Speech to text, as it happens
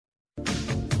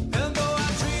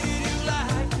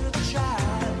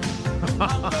Oh,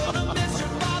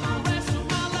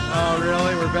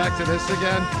 really? We're back to this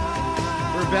again?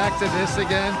 We're back to this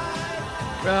again?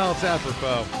 Well, it's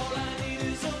apropos.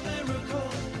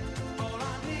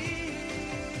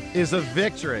 Is a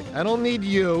victory. I don't need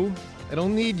you. I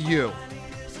don't need you.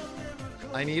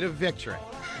 I need a victory.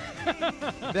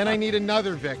 Then I need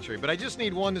another victory, but I just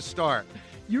need one to start.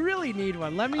 You really need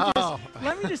one. Let me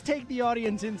just take the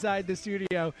audience inside the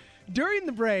studio. During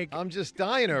the break, I'm just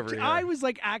dying over here. I was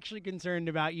actually concerned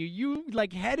about you. You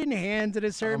head in hands at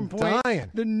a certain point.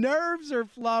 Dying. The nerves are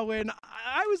flowing.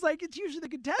 I was like, it's usually the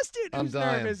contestant who's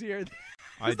nervous here.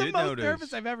 I the did most notice.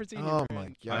 nervous I've ever seen. Oh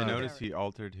my God! I noticed he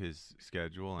altered his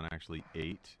schedule and actually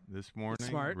ate this morning.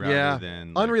 Smart. Rather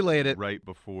than unrelated. Right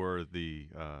before the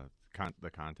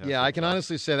contest. Yeah, I can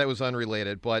honestly say that was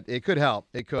unrelated, but it could help.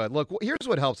 It could. Look, here's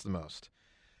what helps the most.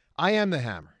 I am the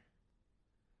Hammer.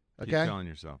 Okay? Keep telling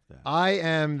yourself that. I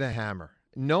am the Hammer.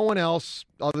 No one else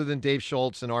other than Dave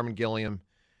Schultz and Armin Gilliam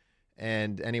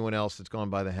and anyone else that's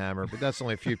gone by the Hammer, but that's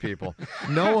only a few people.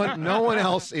 No one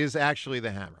else is actually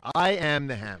the Hammer. I am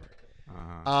the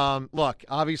Hammer. Look,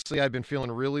 obviously I've been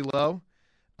feeling really low.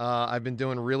 I've been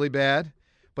doing really bad.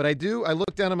 But I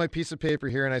look down at my piece of paper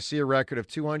here and I see a record of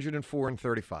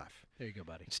 204-35. There you go,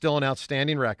 buddy. Still an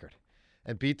outstanding record.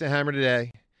 And Beat the Hammer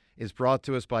today is brought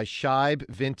to us by Scheib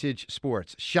Vintage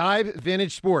Sports. Scheib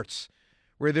Vintage Sports,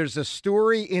 where there's a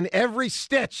story in every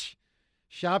stitch.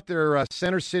 Shop their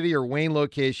Center City or Wayne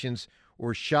locations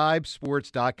or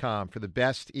scheibsports.com for the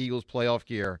best Eagles playoff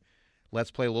gear. Let's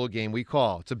play a little game we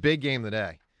call. It's a big game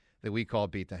today that we call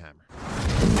Beat the Hammer.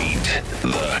 Beat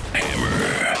the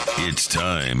Hammer. It's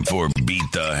time for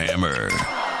Beat the Hammer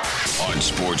on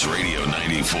Sports Radio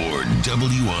 94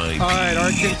 WIP. All right, our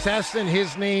contestant,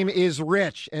 his name is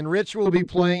Rich, and Rich will be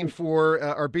playing for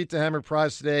our Beat the Hammer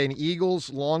prize today, an Eagles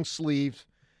long sleeve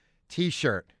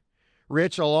T-shirt.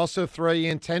 Rich, I'll also throw you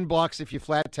in $10 if you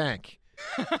flat tank.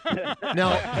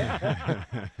 No,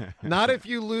 not if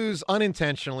you lose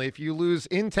unintentionally. If you lose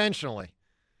intentionally,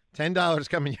 $10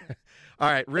 coming.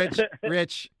 All right,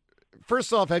 Rich.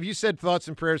 First off, have you said thoughts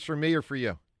and prayers for me or for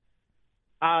you?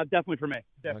 Definitely for me.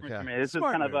 Definitely for me. This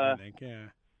Smart is kind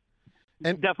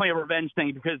of definitely a revenge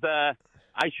thing because I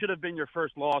should have been your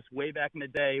first loss way back in the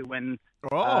day when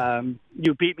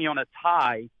you beat me on a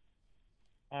tie.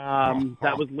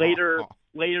 That was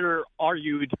later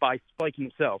argued by Spike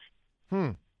himself.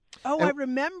 Oh, I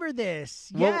remember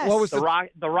this. Yes. What was the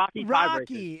Rocky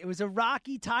tiebreaker? It was a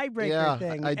Rocky tiebreaker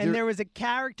thing. And there was a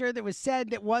character that was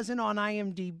said that wasn't on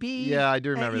IMDb. Yeah, I do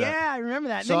remember that. Yeah, I remember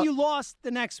that. So, and then you lost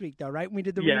the next week, though, right? We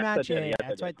did the rematch.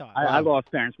 That's what I thought. I lost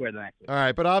fair and square the next week. All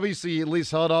right, but obviously you at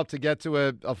least held up to get to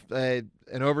an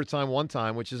overtime one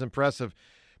time, which is impressive.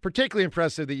 Particularly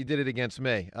impressive that you did it against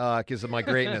me because of my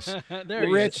greatness.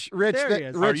 Rich,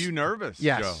 Are you nervous,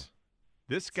 Yes. Joe?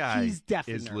 This guy He's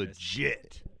definitely is nervous.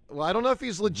 legit. Well, I don't know if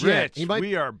he's legit. Rich,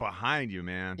 we are behind you,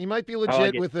 man. He might be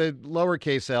legit with a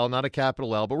lowercase L, not a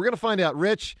capital L, but we're going to find out.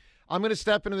 Rich, I'm going to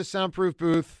step into the soundproof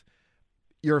booth.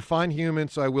 You're a fine human,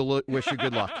 so I will wish you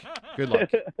good luck. Good luck.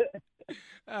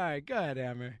 All right, go ahead,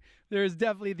 Hammer. There's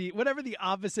definitely whatever the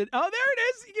opposite. Oh, there it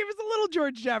is. He gave us a little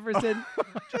George Jefferson.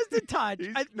 Just a touch.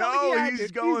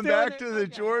 He's going back to the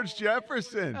George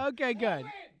Jefferson. Okay, good.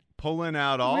 Pulling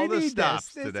out all the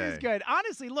stops today. This is good.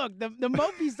 Honestly, look, the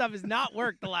Mophie stuff has not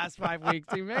worked the last 5 weeks.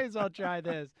 So you may as well try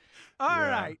this. All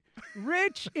right.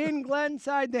 Rich in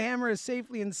Glenside. The Hammer is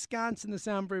safely ensconced in the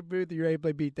soundproof booth. Are you ready to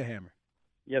play Beat the Hammer?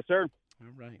 Yes, sir. All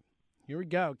right. Here we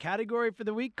go. Category for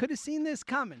the week. Could have seen this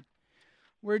coming.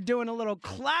 We're doing a little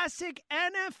classic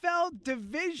NFL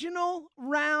divisional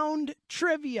round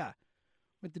trivia.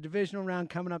 With the divisional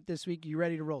round coming up this week, are you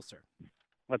ready to roll, sir?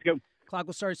 Let's go. Clock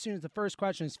will start as soon as the first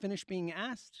question is finished being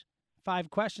asked. 5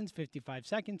 questions, 55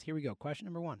 seconds. Here we go. Question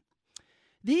number 1.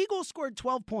 The Eagles scored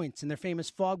 12 points in their famous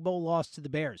Fog Bowl loss to the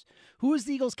Bears. Who was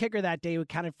the Eagles kicker that day who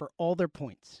accounted for all their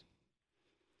points?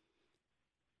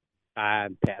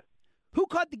 Pass. Who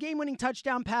caught the game-winning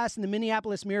touchdown pass in the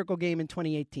Minneapolis Miracle game in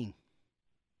 2018?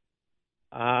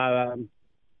 Stephon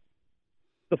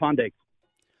Diggs.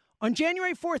 On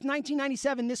January 4th,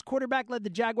 1997, this quarterback led the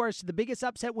Jaguars to the biggest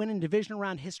upset win in divisional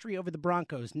round history over the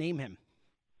Broncos. Name him.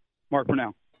 Mark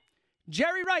Brunell.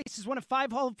 Jerry Rice is one of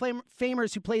 5 Hall of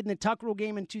Famers who played in the Tuck Rule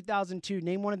game in 2002.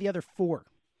 Name one of the other 4.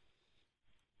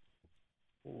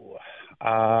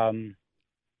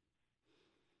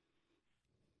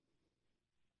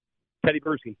 Teddy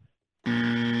Bruschi.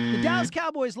 The Dallas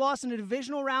Cowboys lost in a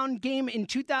divisional round game in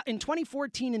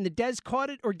 2014 in the Dez caught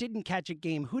it or didn't catch it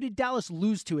game. Who did Dallas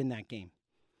lose to in that game?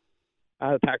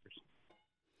 The Packers.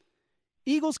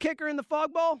 Eagles kicker in the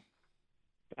Fog Bowl?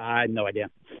 I had no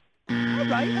idea. All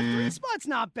right, a 3 spot's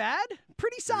not bad.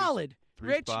 pretty solid.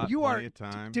 Rich, spot, you are plenty of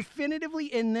time. definitively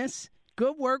in this.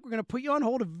 Good work. We're going to put you on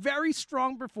hold. A very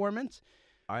strong performance.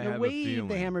 I Now have a wave feeling.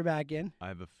 the hammer back in. I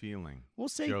have a feeling. We'll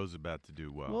see. Joe's about to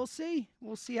do well. We'll see.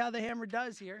 We'll see how the hammer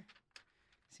does here.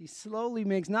 As he slowly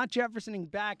makes, not Jeffersoning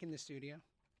back in the studio.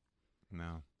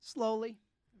 No. Slowly.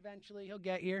 Eventually, he'll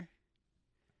get here.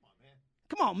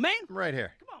 Come on, man. I'm right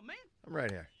here. Come on, man. I'm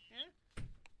right here.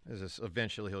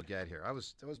 Eventually he'll get here. I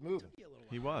was moving.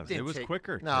 He was. Didn't It was take-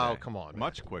 quicker. No, today. come on, man.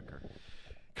 Much quicker.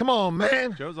 Come on,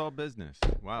 man. Joe's all business.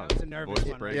 Wow. That was a nervous voice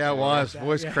one. break. Yeah, it was. Yeah.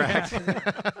 Voice cracked.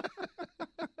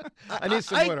 I need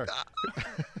some water.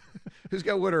 Who's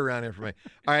got water around here for me?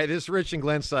 All right, this Rich and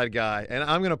Glenside guy, and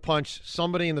I'm going to punch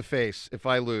somebody in the face if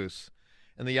I lose.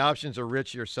 And the options are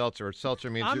Richie or Seltzer. Seltzer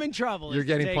means I'm in trouble. you're is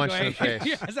the getting punched in the takeaway.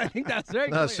 face. Yes, I think that's very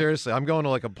No, clear. seriously. I'm going to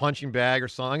like a punching bag or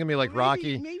something. I'm going to be like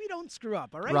Rocky. Maybe don't screw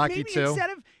up, all right? Rocky maybe 2.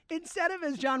 Instead of,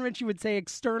 as John Ritchie would say,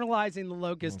 externalizing the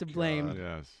locus to blame,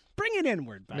 Yes. bring it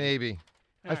inward, buddy. Maybe. All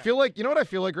I right. feel like, you know what I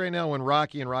feel like right now when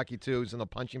Rocky and Rocky 2 is in the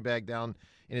punching bag down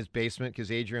in his basement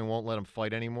because Adrian won't let him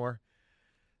fight anymore.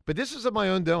 But this is of my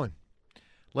own doing.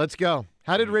 Let's go.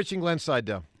 How did Rich and Glenside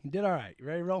do? You did all right. You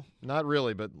ready to roll? Not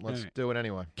really, but let's All right. do it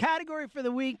anyway. Category for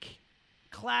the week,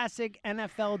 classic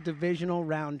NFL divisional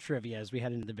round trivia as we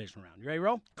head into the divisional round. You ready to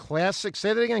roll? Classic.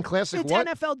 Say that again. Classic It's what?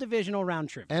 NFL divisional round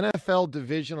trivia. NFL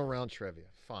divisional round trivia.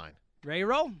 Fine. Ready to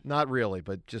roll? Not really,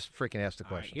 but just freaking ask the All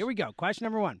right, questions. here we go. Question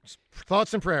number 1.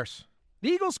 Thoughts and prayers. The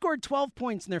Eagles scored 12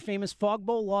 points in their famous Fog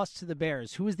Bowl loss to the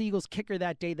Bears. Who was the Eagles kicker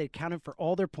that day that accounted for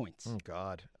all their points? Oh,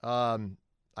 God.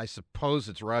 I suppose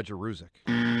it's Roger Ruzick.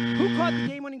 Who caught the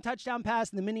game-winning touchdown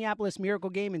pass in the Minneapolis Miracle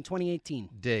game in 2018?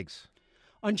 Diggs.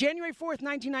 On January 4th,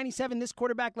 1997, this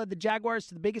quarterback led the Jaguars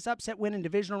to the biggest upset win in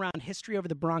divisional round history over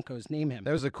the Broncos. Name him.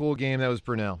 That was a cool game. That was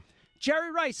Brunell.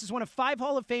 Jerry Rice is one of 5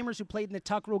 Hall of Famers who played in the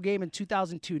Tuck Rule game in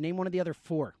 2002. Name one of the other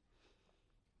 4.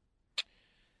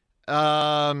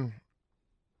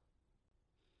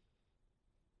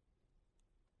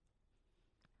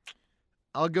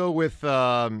 I'll go with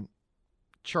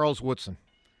Charles Woodson.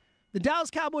 The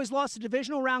Dallas Cowboys lost a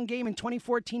divisional round game in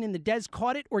 2014 in the Dez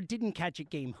caught it or didn't catch it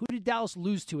game. Who did Dallas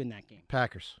lose to in that game?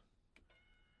 Packers.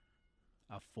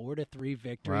 A 4-3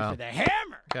 victory Wow. for the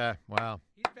Hammer. Okay. Wow.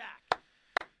 He's back.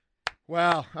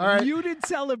 Wow. All right. Muted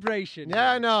celebration.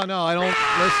 Yeah, no, I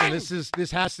don't listen.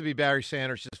 This has to be Barry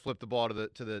Sanders. Just flip the ball to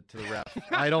the ref.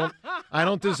 I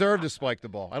don't deserve to spike the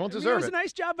ball. I don't It deserve was a it.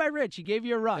 nice job by Rich. He gave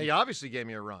you a run. He obviously gave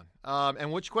me a run.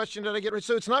 And which question did I get right?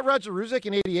 So it's not Roger Ruzick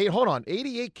in '88. Hold on,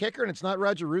 '88 kicker, and it's not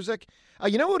Roger Ruzick.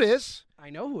 You know who it is? I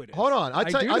know who it is. Hold on, I'll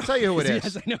tell you who it is.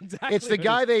 Yes, I know exactly. It's the who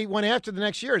guy it is. they went after the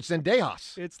next year. It's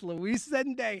Zendejas. It's Luis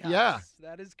Zendejas. Yeah.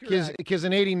 That is correct. Because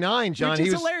in '89, John, Which he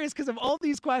is was hilarious because of all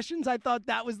these questions, I thought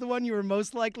that was the one you were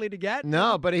most likely to get.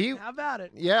 no, but he How about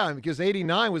it? yeah, because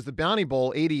 '89 was the Bounty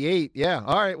Bowl. '88, yeah.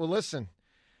 All right, well, listen.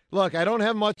 Look, I don't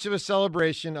have much of a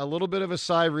celebration. A little bit of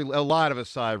a lot of a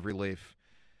sigh of relief.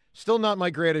 Still not my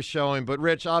greatest showing, but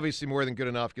Rich, obviously more than good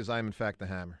enough because I am in fact the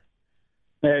Hammer.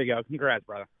 There you go. Congrats,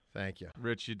 brother. Thank you.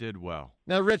 Rich, you did well.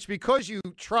 Now, Rich, because you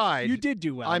tried, You did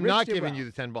do well. I'm Rich not did giving well. you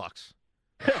the $10.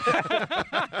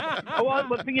 Well,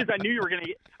 the thing is, I knew you were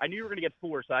gonna get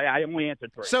 4, so I only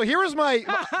answered 3. So here was my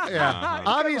yeah. Uh-huh.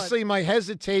 Obviously, my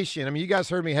hesitation. I mean, you guys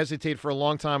heard me hesitate for a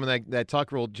long time when that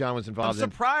Tuck Rule John was I'm involved in.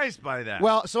 surprised by that.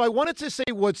 Well, so I wanted to say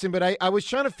Woodson, but I was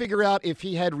trying to figure out if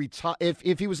he had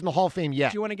if he was in the Hall of Fame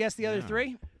yet. Do you want to guess the other Yeah. 3?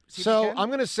 See if you So can? I'm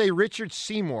going to say Richard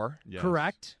Seymour. Yes.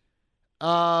 Correct.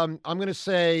 I'm going to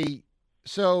say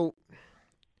so.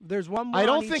 There's one more. I on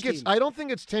don't each think team. I don't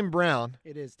think it's Tim Brown.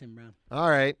 It is Tim Brown. All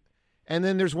right, and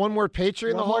then there's one more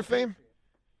Patriot in the One Hall more of Fame.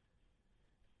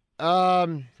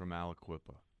 From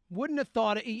Aliquippa. Wouldn't have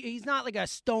thought it. He's not like a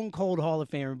stone cold Hall of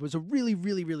Famer, but was a really,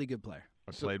 really, really good player.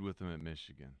 I played with him at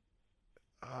Michigan.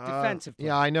 Defensive player.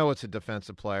 Yeah, I know it's a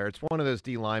defensive player. It's one of those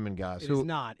D lineman guys. It Who? is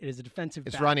not. It is a defensive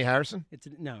It's back. Ronnie Harrison.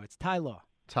 No, it's Ty Law.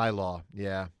 Ty Law.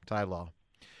 Yeah, Ty Law.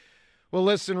 Well,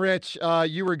 listen, Rich,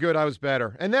 you were good. I was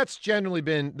better. And that's generally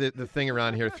been the thing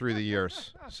around here through the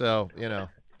years. So, you know.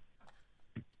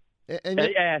 And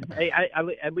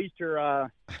At least you're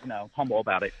humble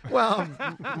about it. well,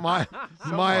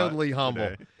 mildly humble.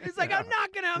 today. He's like, I'm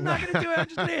not gonna do it. I'm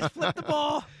just gonna flip the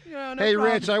ball. You know, no Hey,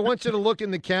 problem. Rich, I want you to look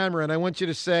in the camera, and I want you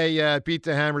to say, Beat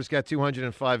the Hammer's got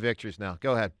 205 victories now.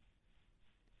 Go ahead.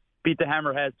 Beat the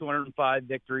Hammer has 205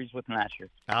 victories with Nasher.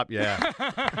 Yeah.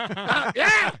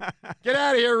 Yeah! Get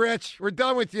out of here, Rich. We're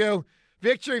done with you.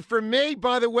 Victory for me,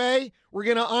 by the way. We're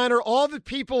going to honor all the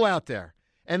people out there.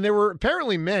 And there were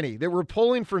apparently many that were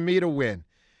pulling for me to win.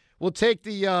 We'll take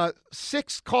the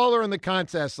 6th caller on the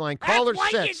contest line. Caller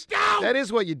 6. That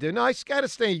is what you do. No, I got to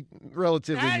stay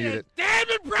relatively muted.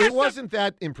 It wasn't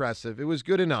that impressive. It was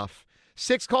good enough.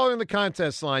 6 caller in the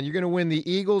contest line. You're going to win the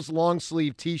Eagles long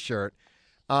sleeve T-shirt.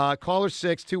 Caller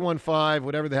 6, 215,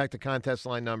 whatever the heck the contest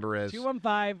line number is.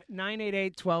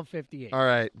 215-988-1258. All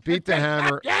right. Beat the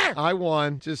hammer. I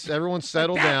won. Just everyone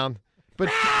settle down. But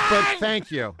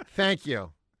thank you. Thank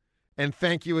you. And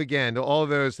thank you again to all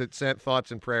those that sent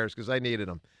thoughts and prayers because I needed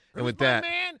them. And with that,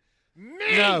 man?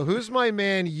 Me. No, who's my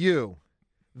man? You.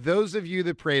 Those of you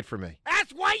that prayed for me.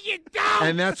 That's what you do.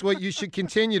 And that's what you should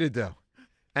continue to do.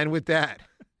 And with that,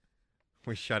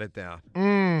 we shut it down.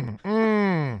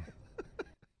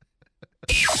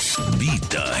 Beat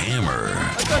the Hammer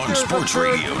on Sports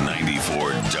Radio 94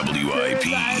 WIP.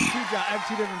 I have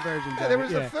two different versions. Yeah, there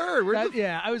was a third.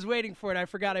 I was waiting for it. I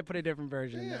forgot I put a different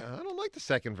version. Yeah, I don't like the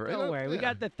second version. Don't worry. We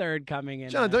got the third coming in.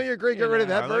 John, don't you agree? Get rid of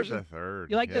that I version. like the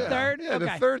third. You like the third? Yeah, okay.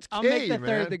 the third's I'll key, make the man.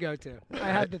 third the go-to. I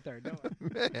have the third. Don't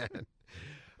worry. Man.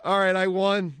 All right, I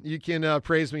won. You can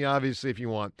praise me, obviously, if you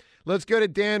want. Let's go to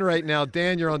Dan right now.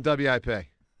 Dan, you're on WIP.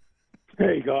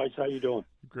 Hey, guys. How you doing?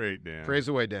 Great, Dan. Praise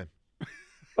away, Dan.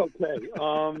 Okay.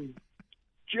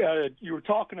 You were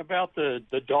talking about the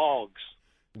dogs.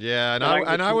 Yeah,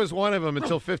 and I was one of them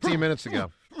until 15 minutes ago.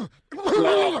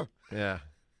 Yeah.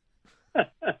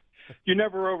 You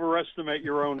never overestimate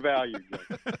your own value.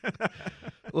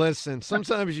 Listen,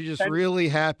 sometimes you're just really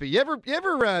happy. You ever get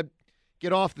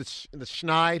off the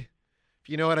schneid? If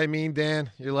you know what I mean, Dan.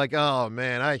 You're like, oh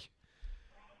man,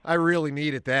 I really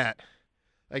needed that.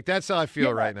 Like that's how I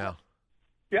feel right now.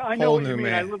 Yeah, I know Whole what you new mean.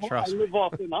 man, I trust live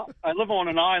on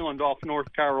an island off North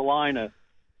Carolina,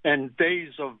 and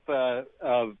days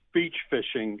of beach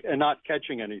fishing and not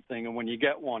catching anything, and when you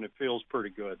get one, it feels pretty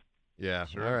good. Yeah.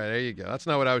 Sure. All right, there you go. That's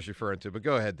not what I was referring to, but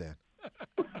go ahead, Dan.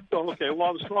 Okay, well,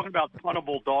 I was talking about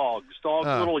puntable dogs,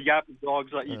 little yappy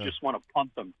dogs that you just want to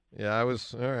punt them. Yeah, I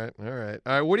was. All right. All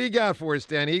right. What do you got for us,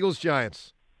 Dan? Eagles,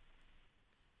 Giants.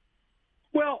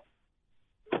 Well,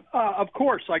 of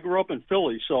course, I grew up in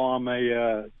Philly, so I'm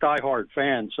a diehard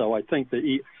fan. So I think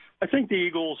the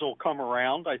Eagles will come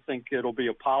around. I think it'll be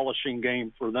a polishing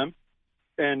game for them.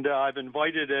 And I've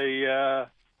invited a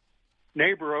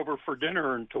neighbor over for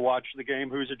dinner and to watch the game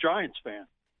who's a Giants fan.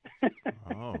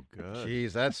 Oh, good.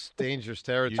 Jeez, that's dangerous You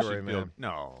territory, should man.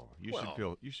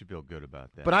 you should feel good about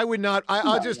that. But I would not.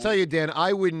 I'll just tell you, Dan.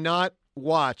 I would not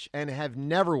watch and have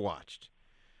never watched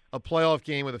a playoff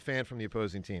game with a fan from the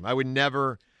opposing team. I would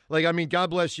never. Like, I mean, God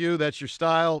bless you. That's your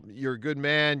style. You're a good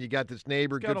man. You got this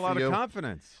neighbor. He's got good a lot for you. of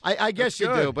confidence. I guess That's you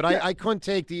good. do, but I couldn't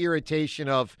take the irritation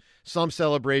of some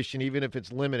celebration, even if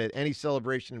it's limited. Any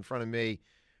celebration in front of me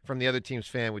from the other team's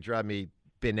fan would drive me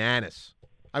bananas.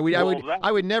 I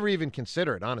would never even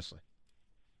consider it, honestly.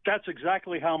 That's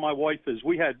exactly how my wife is.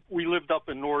 We lived up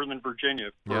in Northern Virginia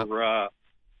for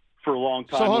a long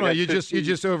time. So hold We on, had you 15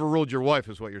 just overruled your wife,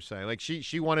 is what you're saying. Like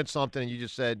she wanted something, and you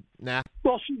just said, nah.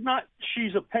 Well, she's not.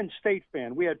 She's a Penn State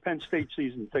fan. We had Penn State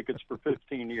season tickets for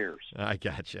 15 years. I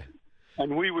gotcha.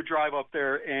 And we would drive up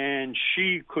there, and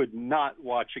she could not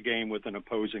watch a game with an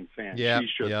opposing fan. Yeah, She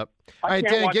should. yep. I All right,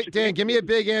 can't watch the Dan, game. give me a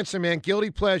big answer, man. Guilty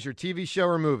pleasure, TV show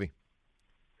or movie?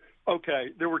 Okay,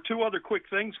 there were two other quick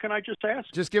things. Can I just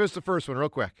ask? Just give us the first one real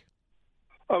quick.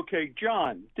 Okay,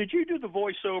 John, did you do the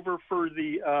voiceover for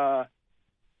the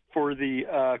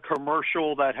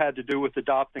commercial that had to do with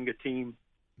adopting a team?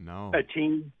 No, A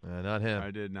team? Not him. I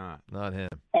did not. Not him.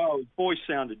 Oh, his voice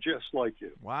sounded just like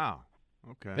you. Wow.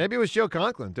 Okay. Maybe it was Joe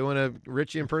Conklin doing a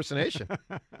Richie impersonation.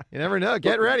 You never know.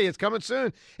 Get ready. It's coming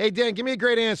soon. Hey, Dan, give me a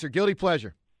great answer. Guilty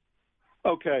pleasure.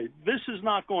 Okay, this is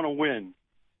not going to win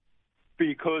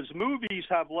because movies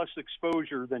have less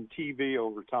exposure than TV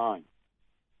over time.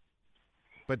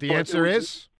 But the But answer it was-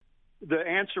 is? The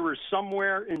answer is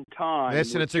Somewhere in Time.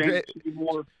 Listen, with it's a James great-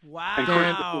 Seymour and Wow.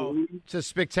 Christopher Reeve. It's a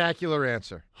spectacular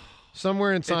answer.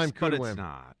 Somewhere in time but could it's win.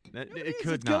 not. It It's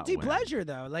could a not guilty win. pleasure,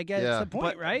 though. Like, it's Yeah. the point,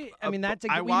 But- right? I mean, that's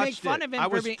I we make watched fun it. of him I for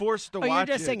was being. forced to Oh, watch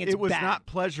you're just it. saying it's It was bad. not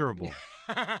pleasurable.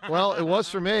 Well, it was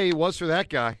for me. It was for that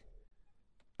guy.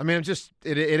 I mean, it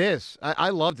is. I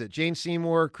loved it. Jane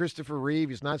Seymour, Christopher Reeve.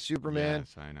 He's not Superman.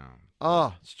 Yes, I know.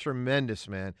 Oh, it's tremendous,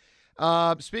 man.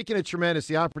 Speaking of tremendous,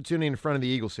 the opportunity in front of the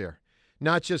Eagles here.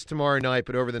 Not just tomorrow night,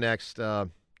 but over the next, so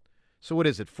what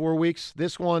is it, 4 weeks?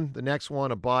 This one, the next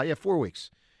one, a bye. Yeah, 4 weeks.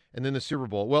 And then the Super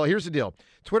Bowl. Well, here's the deal.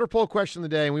 Twitter poll question of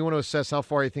the day, and we want to assess how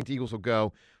far you think the Eagles will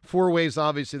go. 4 ways,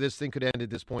 obviously, this thing could end at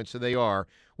this point, so they are.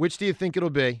 Which do you think it'll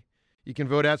be? You can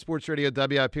vote at Sports Radio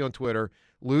WIP on Twitter.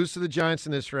 Lose to the Giants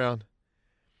in this round.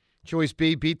 Choice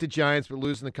B, beat the Giants but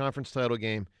lose in the conference title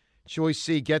game. Choice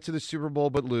C, get to the Super Bowl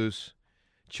but lose.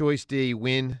 Choice D,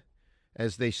 win,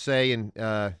 as they say in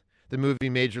the movie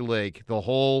Major League, the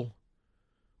whole,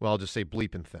 well, I'll just say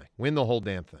bleeping thing. Win the whole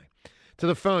damn thing. To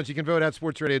the phones. You can vote at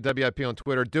Sports Radio WIP on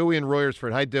Twitter. Dewey in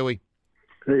Royersford. Hi, Dewey.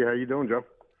 Hey, how you doing, Joe?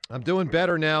 I'm doing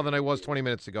better now than I was 20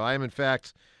 minutes ago. I am, in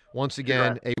fact, once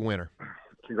again, a winner.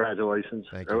 Congratulations.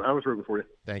 Thank you. I was rooting for you.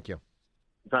 Thank you.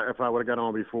 If I would have got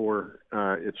on before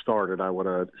it started, I would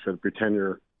have said pretend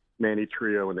you're Manny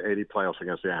Trio in the 80 playoffs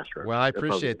against the Astros. Well, I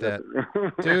appreciate that.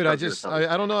 Dude,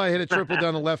 I don't know. I hit a triple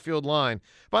down the left field line.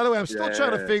 By the way, I'm still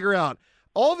trying to figure out,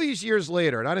 all these years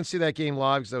later, and I didn't see that game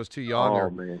live because I was too young. Oh,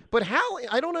 man. But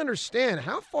I don't understand,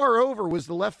 how far over was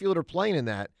the left fielder playing in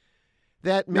that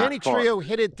Manny Trio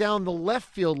hit it down the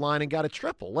left field line and got a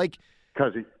triple? Like,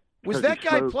 was that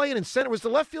guy playing in center? Was the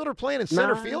left fielder playing in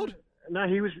center field? No,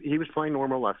 he was playing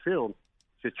normal left field.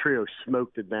 The Trio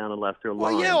smoked it down the left field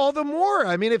line. Well, yeah, all the more.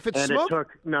 I mean, if it's smoked,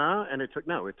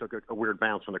 it took a weird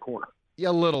bounce on the corner. Yeah,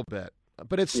 a little bit,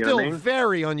 but it's still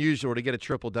very unusual to get a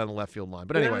triple down the left field line.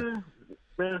 But anyway,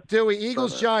 Dewey,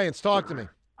 Eagles, Giants, talk to me.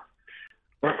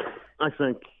 I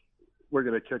think we're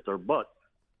going to kick their butt,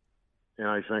 and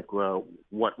I think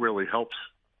what really helps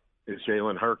is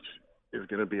Jalen Hurts is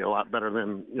going to be a lot better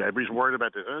than everybody's worried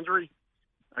about this injury.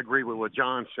 I agree with what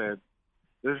John said.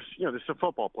 This is a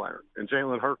football player, and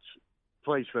Jalen Hurts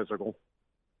plays physical.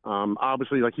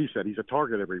 Obviously, like he said, he's a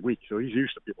target every week, so he's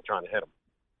used to people trying to hit him.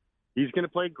 He's going to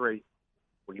play great.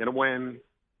 We're going to win.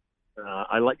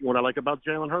 What I like about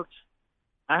Jalen Hurts.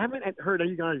 I haven't heard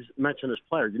you guys mention this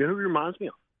player. You know who he reminds me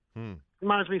of? He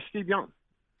reminds me of Steve Young,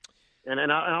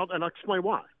 and I'll explain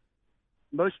why.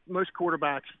 Most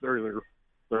quarterbacks they're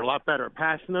a lot better at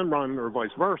passing than running, or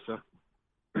vice versa.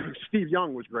 Steve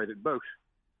Young was great at both.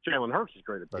 Jalen Hurts is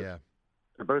great at both. Yeah.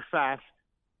 They're both fast.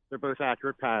 They're both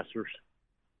accurate passers.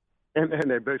 And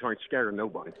they both aren't scared of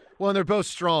nobody. Well, and they're both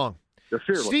strong. They're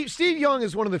fearless. Steve Young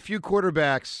is one of the few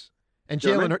quarterbacks, and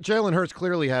Jalen Hurts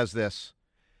clearly has this,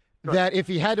 that if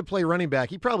he had to play running back,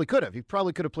 he probably could have. He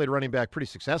probably could have played running back pretty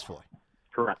successfully.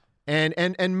 Correct.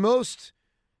 And most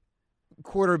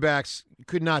quarterbacks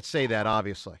could not say that,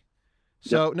 obviously.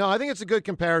 So, no, I think it's a good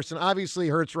comparison. Obviously,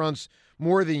 Hurts runs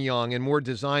more than Young and more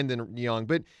designed than Young.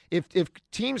 But if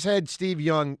teams had Steve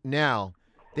Young now,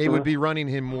 they would be running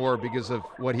him more because of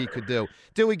what he could do.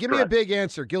 Dewey, give me a big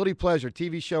answer. Guilty pleasure,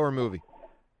 TV show or movie?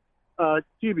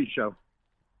 TV show.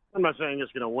 I'm not saying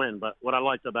it's going to win, but what I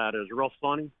liked about it is real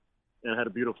funny and it had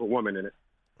a beautiful woman in it.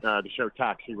 The show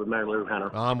Taxi with Mary Lou Henner.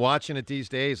 I'm watching it these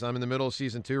days. I'm in the middle of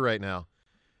season 2 right now.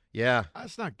 Yeah.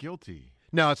 That's not guilty.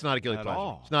 No, it's not a guilty pleasure.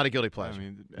 All. It's not a guilty pleasure. I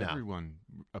mean, everyone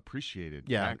appreciated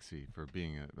Taxi for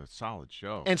being a solid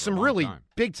show. And some really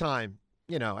big-time,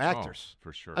 actors. Oh,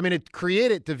 for sure. I mean, it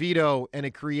created DeVito and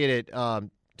it created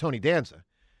Tony Danza.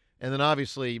 And then,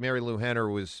 obviously, Mary Lou Henner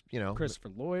was, Christopher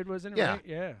Lloyd was in it, yeah. right?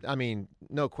 Yeah. I mean,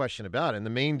 no question about it. And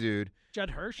the main dude. Judd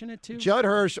Hirsch in it, too? Judd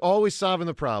Hirsch, always solving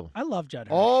the problem. I love Judd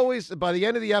Hirsch. Always, by the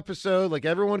end of the episode,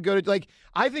 everyone would go to,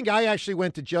 I think I actually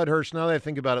went to Judd Hirsch, now that I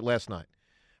think about it, last night.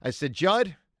 I said,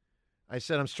 Judd,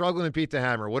 I'm struggling to beat the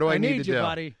Hammer. What do I need to do?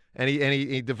 Buddy. And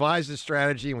he devised a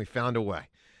strategy, and we found a way.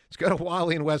 Let's go to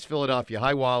Wally in West Philadelphia.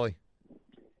 Hi, Wally.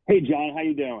 Hey, John. How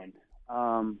you doing?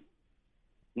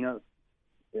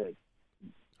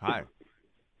 Hi.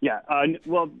 Yeah.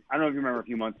 Well, I don't know if you remember a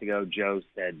few months ago, Joe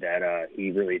said that he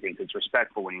really thinks it's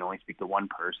respectful when you only speak to one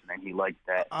person, and he likes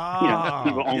that.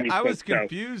 People only I was speak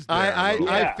confused.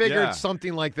 I figured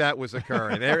something like that was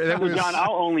occurring. John,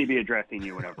 I'll only be addressing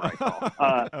you whenever I call.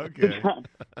 Okay. John,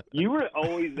 you were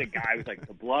always the guy with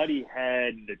the bloody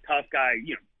head, the tough guy.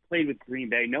 Played with Green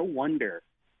Bay. No wonder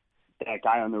that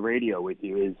guy on the radio with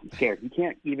you is scared. He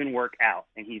can't even work out,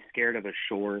 and he's scared of a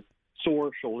sore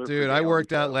shoulder. Dude, I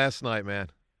worked out last night, man.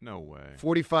 No way.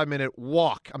 45-minute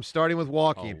walk. I'm starting with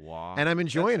walking, and I'm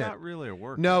enjoying That's it. Not really a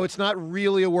workout. No, it's not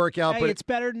really a workout, but it's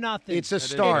better than nothing. It's a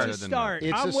start. It's a start.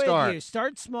 It's I'm a with start. you.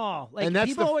 Start small. And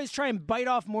that's people always try and bite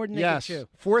off more than they can chew.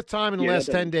 Fourth time in the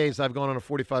last 10 days I've gone on a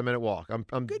 45-minute walk.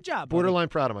 I'm good job. Borderline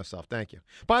proud of myself. Thank you.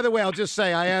 By the way, I'll just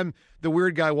say I am the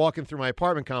weird guy walking through my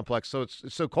apartment complex, so it's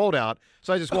so cold out,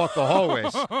 so I just walk the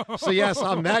hallways. So yes,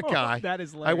 I'm that guy. That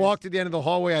is hilarious. I walk to the end of the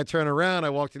hallway, I turn around.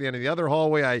 I walk to the end of the other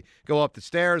hallway, I go up the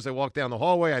stairs. I walk down the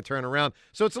hallway, I turn around.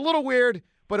 So it's a little weird,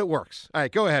 but it works. All right,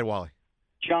 go ahead, Wally.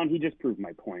 John, he just proved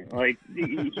my point.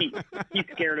 He's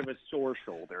scared of a sore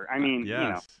shoulder. I mean,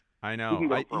 yes. I know.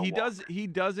 He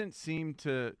doesn't seem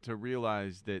to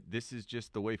realize that this is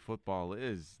just the way football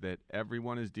is, that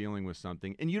everyone is dealing with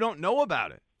something, and you don't know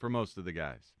about it for most of the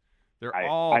guys. They're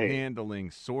all handling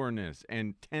soreness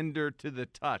and tender to the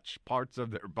touch parts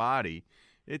of their body.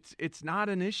 It's not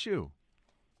an issue.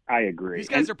 I agree. These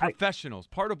guys are professionals.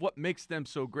 Part of what makes them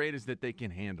so great is that they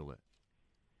can handle it.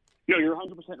 No, you're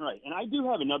 100% right. And I do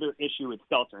have another issue with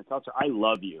Seltzer. And Seltzer, I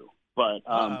love you. But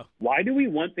why do we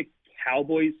want the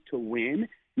Cowboys to win,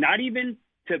 not even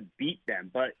to beat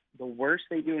them, but the worse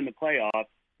they do in the playoffs,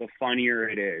 the funnier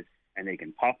it is. And they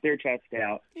can puff their chest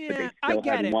out, but they still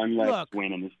had one less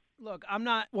win in this. Look, I'm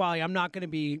not going to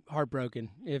be heartbroken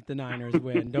if the Niners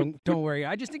win. Don't worry.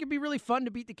 I just think it'd be really fun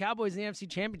to beat the Cowboys in the NFC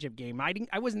Championship game.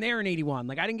 I wasn't there in '81.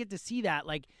 Like, I didn't get to see that.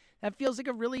 Like, that feels like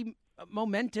a really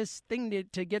momentous thing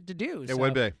to get to do. It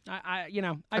would be. I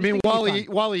mean,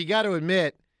 Wally, you got to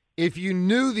admit, if you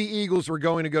knew the Eagles were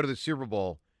going to go to the Super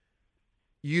Bowl,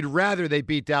 you'd rather they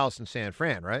beat Dallas and San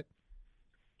Fran, right?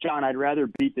 John, I'd rather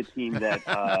beat the team that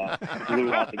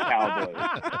blew out the Cowboys.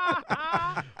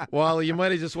 Wally, you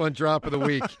might have just won drop of the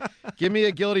week. Give me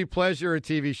a guilty pleasure or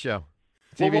TV show.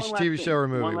 TV show or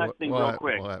movie. One last thing real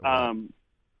quick. John,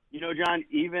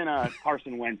 even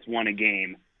Carson Wentz won a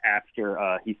game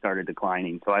after he started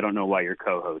declining, so I don't know why your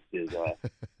co-host is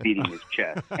beating his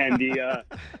chest. And the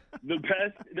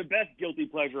best guilty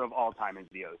pleasure of all time is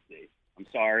the OC. I'm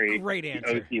sorry. Great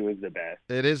answer. The OC was the best.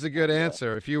 It is a good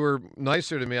answer. If you were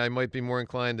nicer to me, I might be more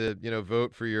inclined to,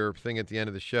 vote for your thing at the end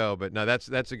of the show. But no,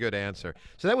 that's a good answer.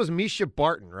 So that was Misha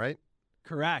Barton, right?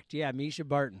 Correct. Yeah, Misha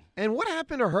Barton. And what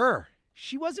happened to her?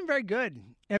 She wasn't very good.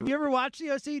 Have you ever watched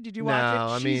the OC? Did you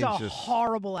watch it? She's a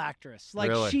horrible actress. Like,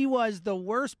 really? She was the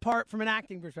worst part from an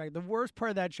acting perspective, the worst part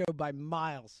of that show by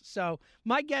miles. So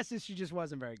my guess is she just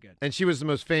wasn't very good. And she was the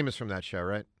most famous from that show,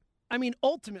 right? I mean,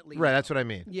 ultimately. Right, that's what I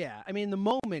mean. Yeah. I mean, the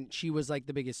moment she was like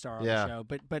the biggest star on the show,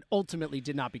 but ultimately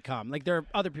did not become. Like, there are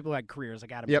other people who had careers,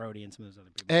 like Adam Brody and some of those other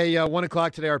people. Hey, 1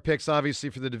 o'clock today, our picks, obviously,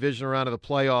 for the divisional round of the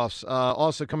playoffs.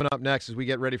 Also coming up next as we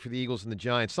get ready for the Eagles and the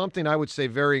Giants. Something I would say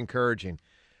very encouraging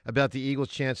about the Eagles'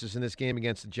 chances in this game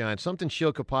against the Giants. Something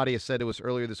Sheil Kapadia said to us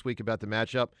earlier this week about the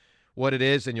matchup. What it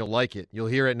is, and you'll like it. You'll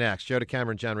hear it next. Joe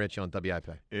DeCamera, John Ritchie on WIP.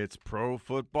 It's pro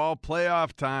football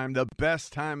playoff time, the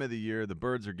best time of the year. The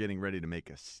Birds are getting ready to make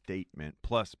a statement,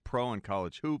 plus pro and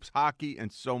college hoops, hockey, and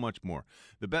so much more.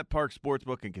 The BetPark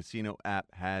Sportsbook and Casino app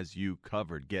has you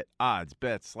covered. Get odds,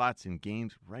 bets, slots, and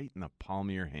games right in the palm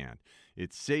of your hand.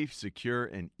 It's safe, secure,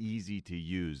 and easy to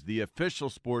use. The official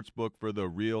sportsbook for the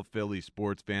real Philly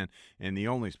sports fan and the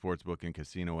only sportsbook and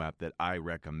casino app that I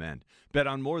recommend. Bet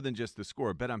on more than just the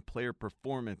score. Bet on player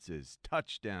performances,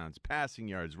 touchdowns, passing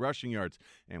yards, rushing yards.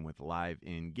 And with live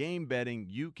in-game betting,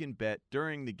 you can bet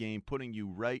during the game, putting you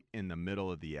right in the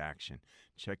middle of the action.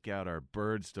 Check out our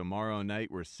Birds tomorrow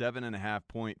night. We're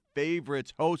 7.5-point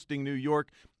favorites hosting New York.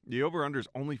 The over-under is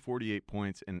only 48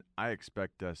 points, and I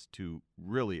expect us to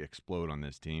really explode on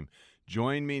this team.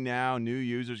 Join me now. New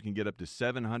users can get up to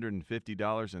 $750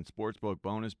 in Sportsbook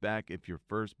bonus back if your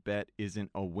first bet isn't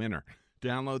a winner.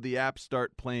 Download the app.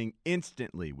 Start playing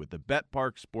instantly with the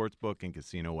BetPark Sportsbook and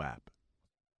Casino app.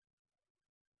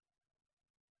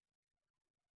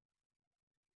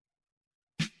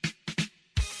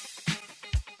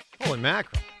 Holy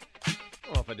mackerel. I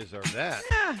don't know if I deserve that.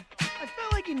 Yeah, I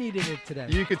felt like you needed it today.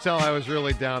 You could tell I was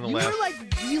really down the last. You were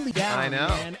like really down, I know.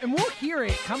 Man. And we'll hear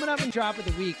it coming up in Drop of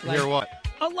the Week. Like, hear what?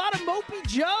 A lot of Mopey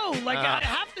Joe. Like,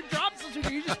 half the drops this week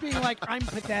are you just being like, I'm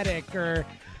pathetic, or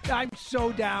I'm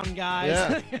so down,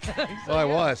 guys. Yeah. Well, I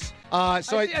was. I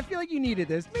feel like you needed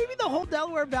this. Maybe the whole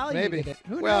Delaware Valley needed it.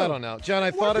 Who knows? Well, I don't know. John,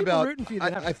 I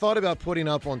thought about putting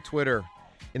up on Twitter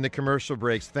in the commercial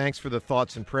breaks, thanks for the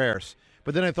thoughts and prayers.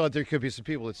 But then I thought there could be some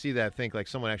people that see that think like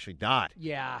someone actually died.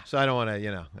 Yeah. So I don't want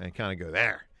to, kind of go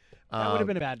there. That would have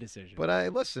been a bad decision. But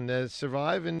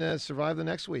survive the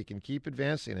next week and keep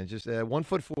advancing and just 1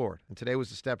 foot forward. And today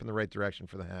was a step in the right direction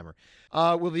for the Hammer.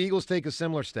 Will the Eagles take a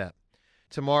similar step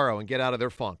tomorrow and get out of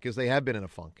their funk, because they have been in a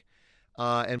funk,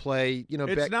 and play?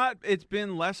 It's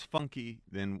been less funky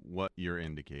than what you're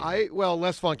indicating.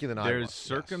 Less funky than I was. There's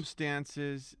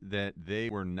circumstances that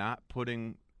they were not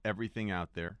putting everything out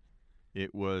there.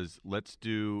 It was, let's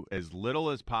do as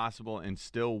little as possible and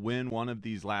still win one of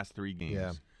these last 3 games.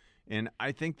 Yeah. And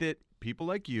I think that people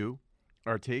like you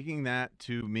are taking that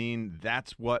to mean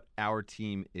that's what our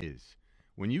team is.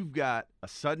 When you've got a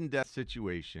sudden death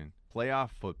situation, playoff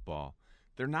football,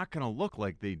 they're not going to look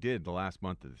like they did the last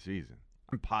month of the season.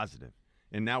 I'm positive.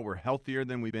 And now we're healthier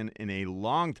than we've been in a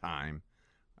long time.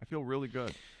 I feel really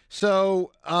good.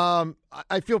 So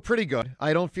I feel pretty good.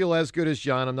 I don't feel as good as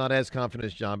John. I'm not as confident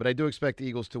as John, but I do expect the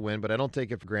Eagles to win, but I don't take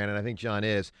it for granted. I think John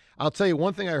is. I'll tell you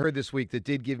one thing I heard this week that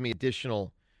did give me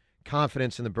additional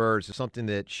confidence in the Birds is something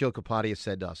that Sheil Kapadia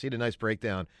said to us. He had a nice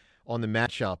breakdown on the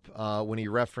matchup when he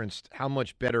referenced how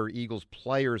much better Eagles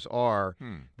players are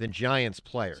than Giants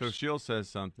players. So Sheil says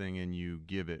something and you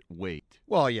give it weight.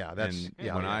 Well, yeah.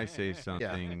 When I say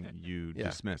something, you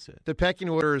dismiss it. The pecking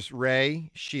order is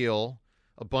Ray, Sheil,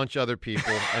 a bunch of other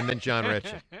people, and then John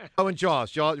Ritchie. Oh, and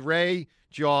Jaws. Ray,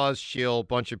 Jaws, Sheil,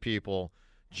 bunch of people.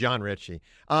 John Ritchie.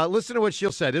 Listen to what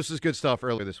Shield said. This was good stuff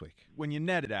earlier this week. When you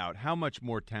net it out, how much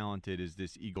more talented is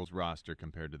this Eagles roster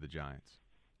compared to the Giants?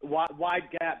 Wide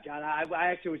gap, John. I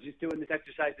actually was just doing this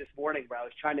exercise this morning where I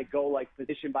was trying to go like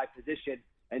position by position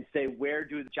and say where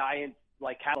do the Giants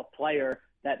like have a player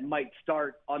that might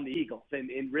start on the Eagles.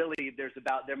 And really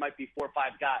there might be 4 or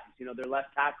 5 guys. You know, their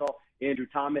left tackle, Andrew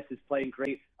Thomas, is playing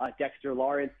great. Dexter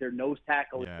Lawrence, their nose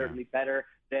tackle, is certainly better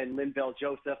than Linval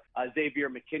Joseph. Xavier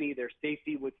McKinney, their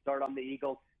safety, would start on the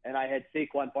Eagles. And I had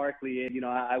Saquon Barkley, and,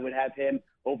 I would have him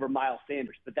over Miles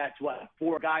Sanders. But that's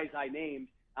 4 guys I named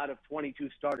out of 22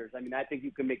 starters. I mean, I think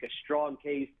you can make a strong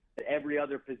case that every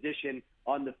other position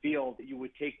on the field, you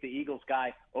would take the Eagles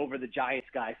guy over the Giants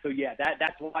guy. So, yeah,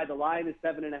 that's why the line is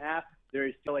 7.5. There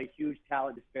is still a huge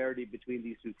talent disparity between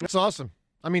these two teams. That's awesome.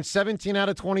 I mean, 17 out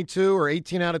of 22 or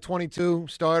 18 out of 22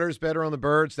 starters better on the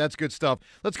Birds. That's good stuff.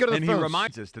 Let's go to the phones. And he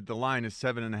reminds us that the line is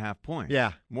 7.5 points.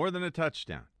 Yeah. More than a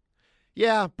touchdown.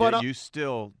 Yeah, but you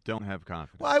still don't have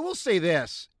confidence. Well, I will say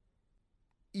this.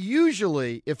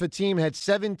 Usually, if a team had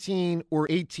 17 or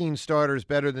 18 starters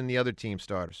better than the other team's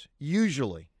starters,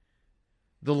 usually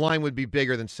the line would be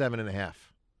bigger than 7.5.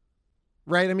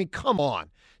 Right? I mean, come on.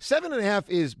 7.5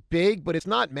 is big, but it's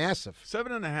not massive.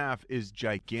 7.5 is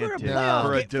gigantic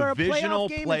for a divisional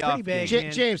playoff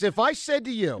game. James, if I said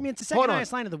to you, I mean, it's the second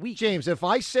highest line of the week. James, if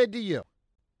I said to you,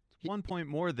 1 point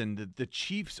more than the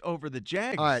Chiefs over the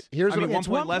Jags. All right, here's what 1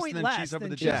 point less than Chiefs over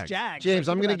the Jags. James,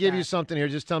 I'm going to give you something here.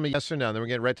 Just tell me yes or no. Then we're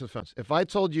getting right to the phones. If I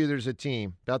told you there's a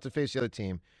team about to face the other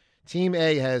team, Team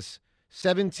A has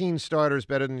 17 starters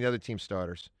better than the other team's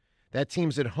starters. That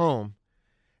team's at home,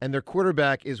 and their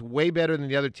quarterback is way better than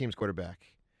the other team's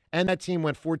quarterback. And that team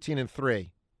went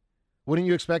 14-3. Wouldn't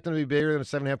you expect them to be bigger than a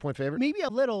 7.5-point favorite? Maybe a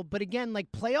little, but again,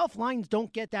 like playoff lines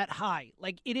don't get that high.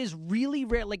 Like it is really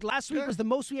rare. Like last week was the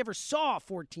most we ever saw,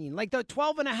 14. Like the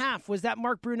 12.5 was that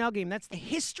Mark Brunell game. That's the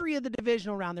history of the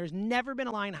divisional round. There's never been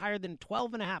a line higher than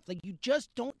 12.5. Like you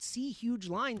just don't see huge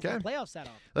lines in the playoffs that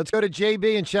often. Let's go to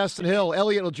JB in Chestnut Hill.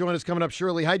 Elliot will join us coming up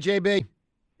shortly. Hi, JB.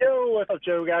 Yo, what's up,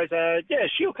 Joe, guys?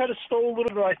 Shield kind of stole a little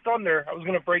bit of my thunder. I was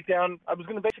going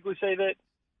to basically say that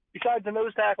besides the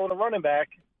nose tackle and the running back,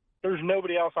 there's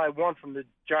nobody else I want from the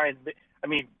Giants. I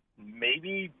mean,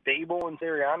 maybe Dable and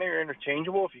Sirianni are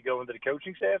interchangeable if you go into the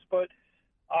coaching staff, but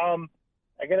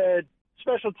I got a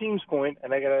special teams point,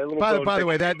 and I got a little. By the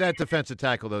way, that defensive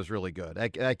tackle though is really good.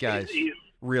 That guy's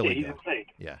really he's good. Insane.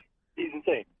 Yeah, he's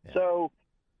insane. Yeah. So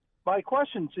my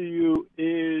question to you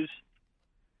is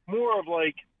more of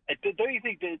like, don't you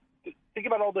think that? Think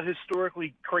about all the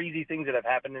historically crazy things that have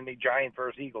happened in the Giants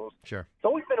versus Eagles. Sure, it's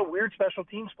always been a weird special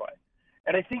teams play.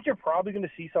 And I think you're probably going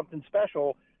to see something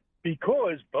special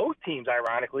because both teams,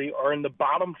 ironically, are in the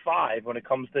bottom 5 when it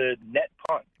comes to net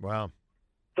punt. Wow.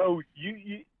 So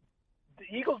the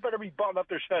Eagles better be butting up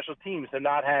their special teams and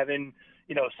not having,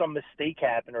 some mistake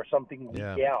happen or something leak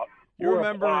out. You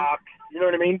remember, you know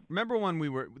what I mean? Remember when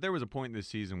there was a point in this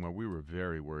season where we were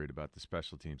very worried about the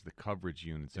special teams, the coverage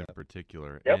units in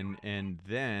particular. Yep. And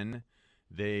then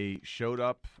they showed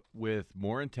up with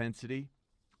more intensity.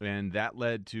 And that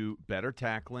led to better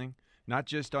tackling, not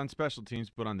just on special teams,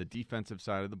 but on the defensive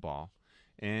side of the ball.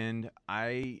 And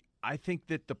I think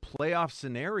that the playoff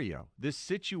scenario, this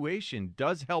situation,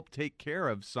 does help take care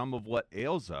of some of what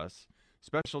ails us,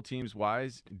 special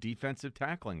teams-wise, defensive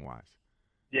tackling-wise.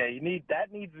 Yeah,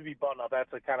 that needs to be buttoned up.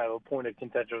 That's a kind of a point of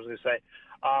contention, I was going to say.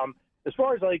 As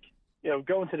far as,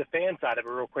 going to the fan side of it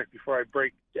real quick before I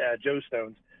break Joe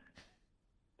Stones,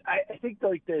 I think,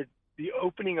 the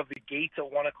opening of the gates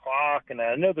at 1 o'clock, and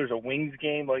I know there's a Wings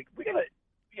game. Like we got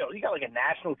you got like a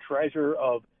national treasure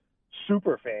of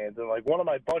super fans, and like one of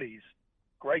my buddies,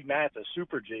 Greg Matz, a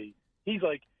Super G. He's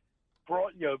like,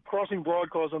 Crossing Broad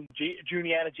calls him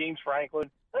Juniata James Franklin.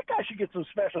 That guy should get some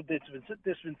special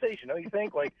dispensation, don't you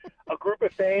think? Like a group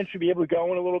of fans should be able to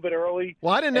go in a little bit early.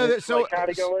 Well, I didn't know that.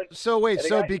 So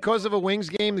because of a Wings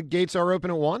game, the gates are open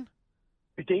at 1?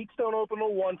 The gates don't open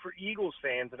till 1 for Eagles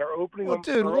fans, and they're opening them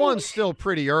dude, early. 1's still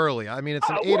pretty early. I mean, it's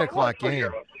an 8 o'clock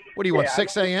game. What do you want,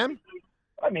 6 a.m.?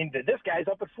 I mean, this guy's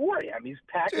up at 4 a.m. He's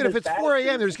packing. Dude, if it's 4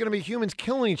 a.m., there's going to be humans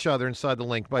killing each other inside the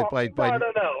link. No.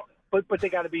 But they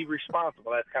got to be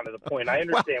responsible. That's kind of the point. I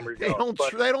understand where you're going.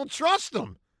 They don't trust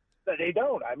them. They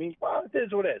don't. I mean, it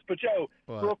is what it is. But, Joe,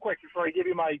 real quick, before I give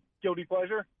you my guilty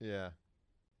pleasure. Yeah.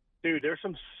 Dude, there's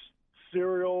some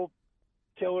serial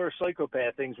killer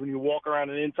psychopath things when you walk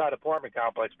around an inside apartment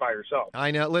complex by yourself.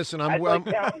 I know. Listen, I'm worried.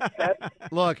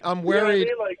 I'm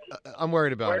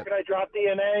worried about where it. can I drop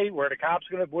DNA? Where the cops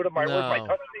going to? Where's my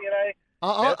cousin's DNA?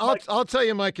 I'll tell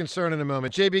you my concern in a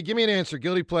moment. JB, give me an answer.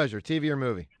 Guilty pleasure, TV or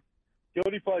movie?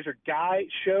 Guilty pleasure. Guys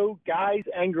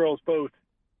and girls both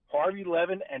Harvey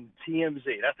Levin and TMZ.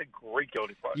 That's a great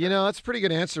go-to project. You know, that's a pretty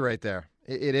good answer right there.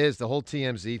 It is, the whole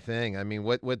TMZ thing. I mean,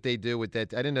 what they do with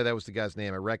that. I didn't know that was the guy's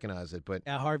name. I recognize it, but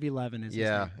Harvey Levin is his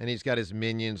yeah, name. and he's got his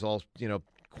minions all,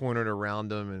 cornered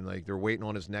around him, and like they're waiting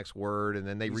on his next word, and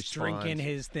then they He's respond. drinking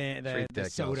his the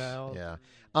soda.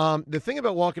 Yeah. The thing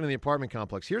about walking in the apartment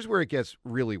complex, here's where it gets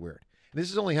really weird. This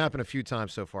has only happened a few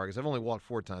times so far because I've only walked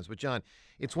 4 times. But John,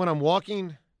 it's when I'm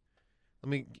walking. Let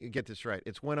me get this right.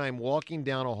 It's when I'm walking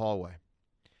down a hallway,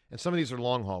 and some of these are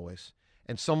long hallways,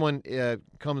 and someone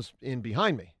comes in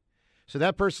behind me. So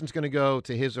that person's going to go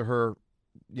to his or her,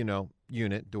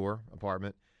 unit, door,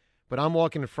 apartment. But I'm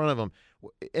walking in front of them,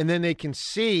 and then they can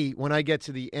see when I get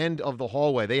to the end of the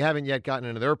hallway. They haven't yet gotten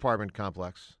into their apartment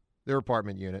complex, their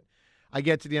apartment unit. I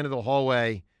get to the end of the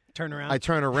hallway. Turn around. I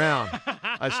turn around.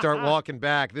 I start walking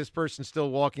back. This person's still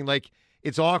walking. Like,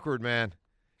 it's awkward, man.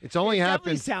 It's only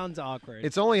happened. Definitely sounds awkward.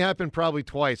 It's only happened probably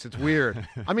twice. It's weird.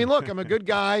 I mean, look, I'm a good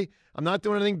guy. I'm not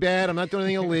doing anything bad. I'm not doing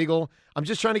anything illegal. I'm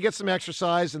just trying to get some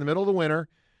exercise in the middle of the winter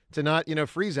to not,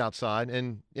 freeze outside.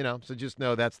 And, so just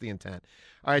know that's the intent.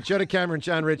 All right, Joe DeCamara and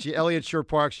John Ritchie. Elliot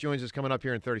Shore-Parks joins us coming up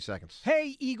here in 30 seconds.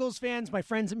 Hey, Eagles fans, my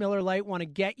friends at Miller Lite want to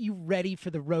get you ready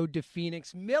for the road to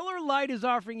Phoenix. Miller Lite is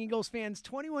offering Eagles fans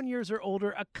 21 years or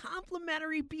older a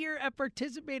complimentary beer at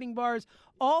participating bars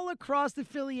all across the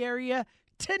Philly area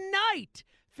tonight.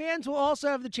 Fans will also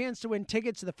have the chance to win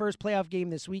tickets to the first playoff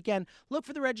game this weekend. Look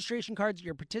for the registration cards at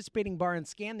your participating bar and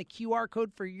scan the QR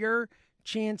code for your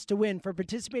chance to win. For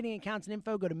participating accounts and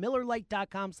info, go to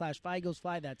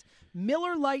MillerLite.com/FlyEaglesFly. That's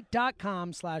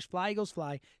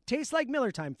MillerLite.com/FlyEaglesFly. Tastes like Miller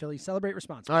time, Philly. Celebrate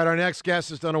responsibly. All right, our next guest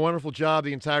has done a wonderful job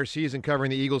the entire season covering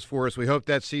the Eagles for us. We hope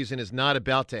that season is not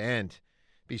about to end.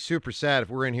 Be super sad if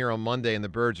we're in here on Monday and the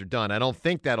Birds are done. I don't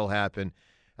think that'll happen.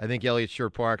 I think Elliot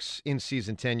Shore-Parks'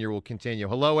 in-season tenure will continue.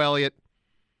 Hello, Elliot.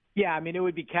 Yeah, I mean, it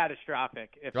would be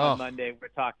catastrophic if on Monday we're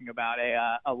talking about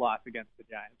a loss against the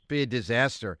Giants. Be a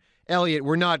disaster. Elliot,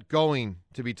 we're not going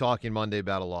to be talking Monday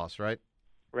about a loss, right?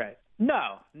 Right.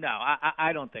 No,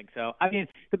 I don't think so. I mean,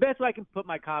 the best way I can put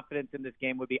my confidence in this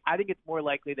game would be I think it's more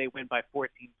likely they win by 14+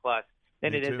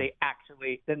 than it is they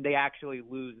actually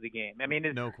lose the game. I mean,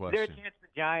 no question. Is there a chance the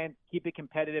Giants keep it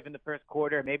competitive in the first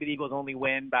quarter? Maybe the Eagles only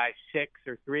win by 6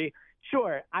 or 3.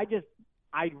 Sure. I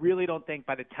really don't think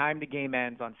by the time the game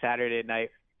ends on Saturday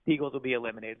night, the Eagles will be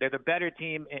eliminated. They're the better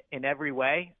team in every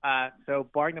way. So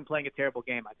barring them playing a terrible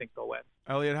game, I think they'll win.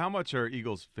 Elliot, how much are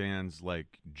Eagles fans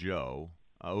like Joe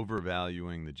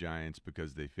overvaluing the Giants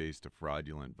because they faced a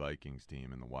fraudulent Vikings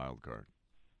team in the wild card?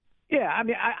 Yeah, I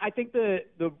mean, I think the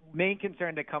main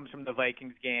concern that comes from the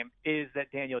Vikings game is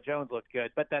that Daniel Jones looked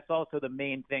good, but that's also the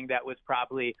main thing that was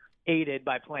probably aided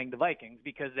by playing the Vikings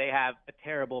because they have a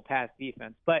terrible pass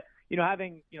defense. But,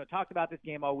 having, talked about this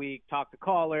game all week, talked to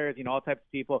callers, all types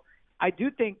of people, I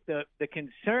do think the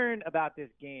concern about this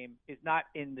game is not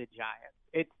in the Giants.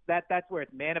 It's that's where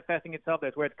it's manifesting itself.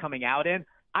 That's where it's coming out in.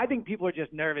 I think people are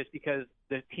just nervous because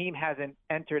the team hasn't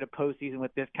entered a postseason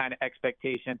with this kind of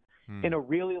expectation in a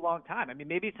really long time. I mean,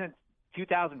 maybe since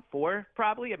 2004,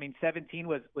 probably. I mean, 17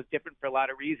 was different for a lot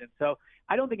of reasons. So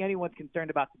I don't think anyone's concerned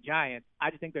about the Giants. I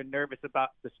just think they're nervous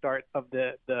about the start of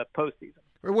the postseason.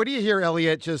 What do you hear,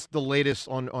 Elliot, just the latest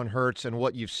on Hurts and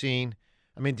what you've seen?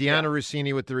 I mean, Deanna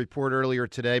Rossini with the report earlier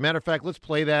today. Matter of fact, let's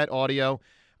play that audio.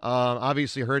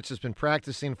 Obviously, Hurts has been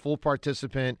practicing, full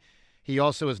participant. He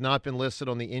also has not been listed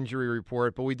on the injury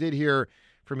report, but we did hear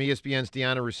from ESPN's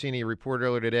Deanna Rossini report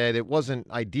earlier today that it wasn't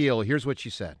ideal. Here's what she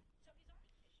said.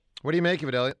 What do you make of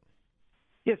it, Elliot?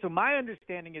 Yeah, so my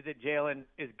understanding is that Jalen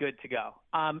is good to go.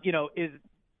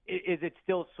 Is it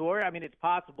still sore? I mean, it's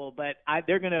possible, but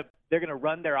they're gonna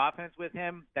run their offense with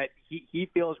him. That he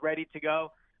feels ready to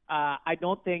go. I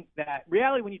don't think that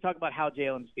reality when you talk about how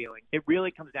Jalen's feeling, it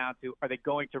really comes down to are they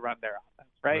going to run their offense,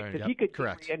 right? Because he could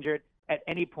get injured at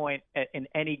any point in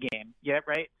any game. Yeah,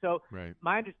 right? So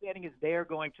my understanding is they are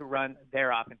going to run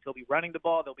their offense. They'll be running the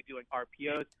ball. They'll be doing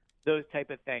RPOs, those type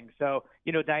of things. So,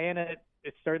 Diana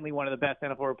is certainly one of the best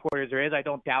NFL reporters there is. I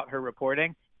don't doubt her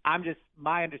reporting.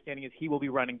 My understanding is he will be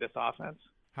running this offense.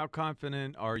 How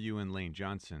confident are you in Lane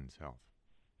Johnson's health?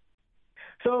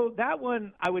 So that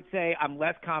one, I would say I'm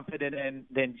less confident in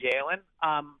than Jalen.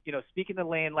 Speaking to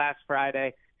Lane last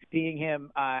Friday, seeing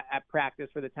him at practice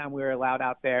for the time we were allowed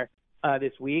out there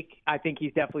this week, I think he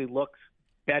definitely looks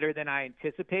better than I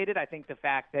anticipated. I think the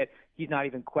fact that he's not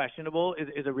even questionable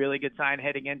is a really good sign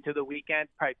heading into the weekend.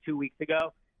 Probably 2 weeks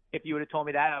ago, if you would have told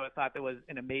me that, I would have thought that was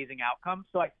an amazing outcome.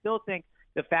 So I still think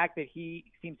the fact that he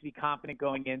seems to be confident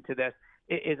going into this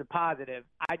is a positive.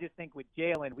 I just think with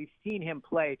Jalen, we've seen him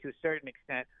play to a certain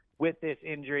extent with this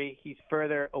injury. He's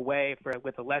further away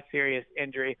with a less serious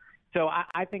injury. So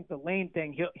I think the Lane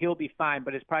thing, he'll be fine,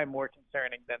 but it's probably more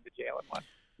concerning than the Jalen one.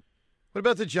 What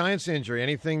about the Giants injury?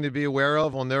 Anything to be aware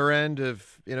of on their end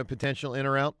of potential in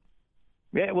or out?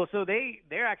 Yeah, well, so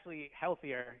they're actually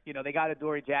healthier. They got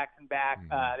Adoree Jackson back.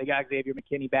 They got Xavier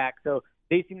McKinney back. So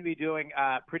they seem to be doing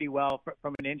pretty well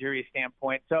from an injury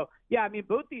standpoint. So, yeah, I mean,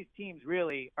 both these teams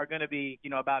really are going to be,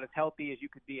 about as healthy as you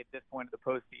could be at this point of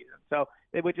the postseason. So,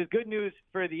 which is good news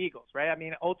for the Eagles, right? I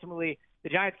mean, ultimately, the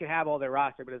Giants can have all their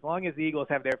roster, but as long as the Eagles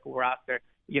have their full roster,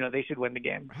 they should win the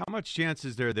game. How much chance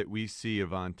is there that we see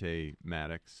Avonte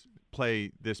Maddox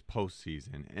play this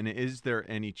postseason? And is there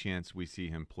any chance we see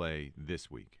him play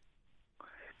this week?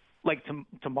 Like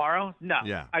tomorrow? No.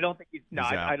 Yeah. I don't think he's – no,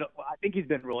 I think he's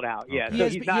been ruled out. Yeah. Okay.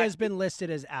 So he has been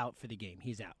listed as out for the game.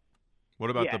 He's out.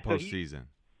 What about the postseason?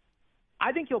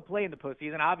 I think he'll play in the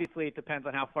postseason. Obviously, it depends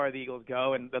on how far the Eagles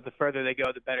go, and the further they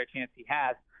go, the better chance he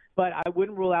has. But I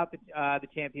wouldn't rule out the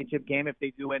championship game if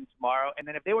they do win tomorrow. And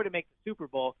then if they were to make the Super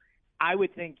Bowl, I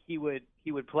would think he would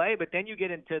play. But then you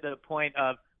get into the point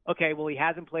of, okay, well, he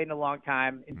hasn't played in a long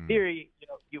time. In theory,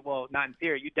 not in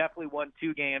theory, you definitely won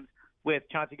 2 games with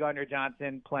Chauncey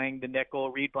Gardner-Johnson playing the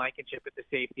nickel, Reed Blankenship at the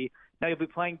safety. Now you'll be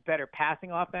playing better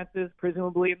passing offenses,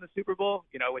 presumably in the Super Bowl,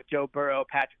 with Joe Burrow,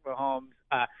 Patrick Mahomes,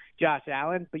 Josh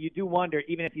Allen. But you do wonder,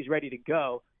 even if he's ready to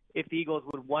go, if the Eagles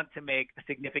would want to make a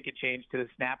significant change to the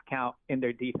snap count in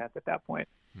their defense at that point.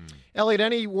 Elliot,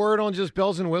 any word on just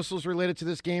bells and whistles related to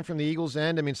this game from the Eagles'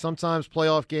 end? I mean, sometimes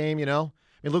playoff game, I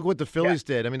mean, look what the Phillies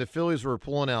did. I mean, the Phillies were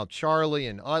pulling out Charlie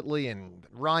and Utley and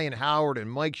Ryan Howard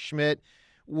and Mike Schmidt.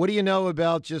 What do you know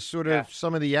about just sort of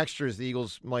some of the extras the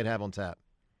Eagles might have on tap?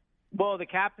 Well, the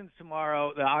captains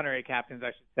tomorrow, the honorary captains, I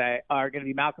should say, are going to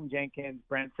be Malcolm Jenkins,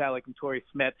 Brent Selleck, and Torrey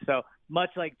Smith. So much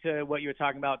like to what you were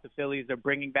talking about, the Phillies are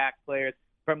bringing back players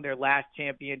from their last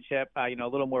championship, a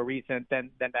little more recent than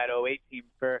that 2008 team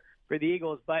for the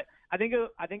Eagles. But I think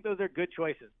those are good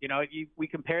choices. We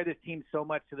compare this team so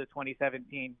much to the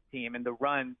 2017 team and the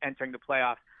run entering the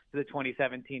playoffs to the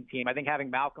 2017 team. I think having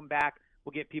Malcolm back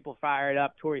will get people fired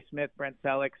up, Torrey Smith, Brent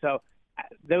Selleck. So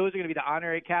those are going to be the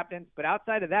honorary captains. But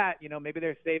outside of that, maybe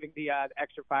they're saving the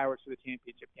extra fireworks for the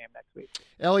championship game next week.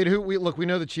 Elliot, we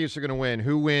know the Chiefs are going to win.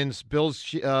 Who wins? Bills,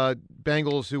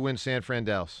 Bengals, who wins San Fran,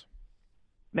 Dallas?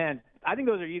 Man, I think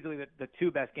those are easily the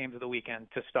 2 best games of the weekend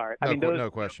to start.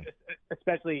 No question.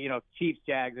 Especially, Chiefs,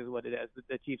 Jags is what it is.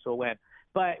 The Chiefs will win.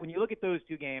 But when you look at those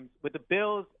 2 games, with the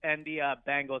Bills and the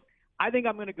Bengals, I think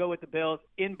I'm going to go with the Bills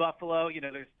in Buffalo.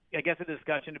 There's, I guess, a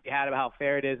discussion to be had about how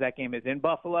fair it is that game is in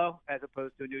Buffalo as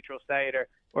opposed to a neutral site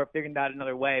or figuring that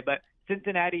another way. But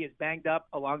Cincinnati is banged up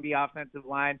along the offensive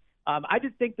line. I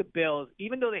just think the Bills,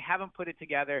 even though they haven't put it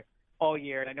together all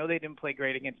year, and I know they didn't play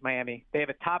great against Miami, they have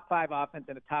a top 5 offense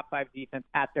and a top 5 defense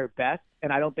at their best,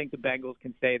 and I don't think the Bengals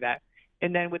can say that.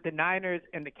 And then with the Niners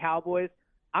and the Cowboys,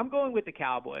 I'm going with the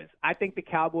Cowboys. I think the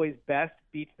Cowboys' best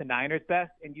beats the Niners'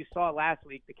 best, and you saw last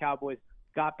week the Cowboys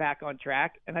got back on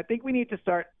track. And I think we need to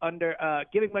start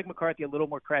giving Mike McCarthy a little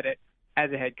more credit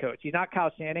as a head coach. He's not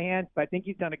Kyle Shanahan, but I think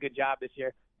he's done a good job this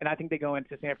year. And I think they go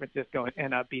into San Francisco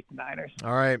and beat the Niners.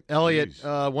 All right, Elliot,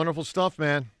 wonderful stuff,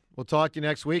 man. We'll talk to you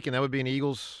next week, and that would be an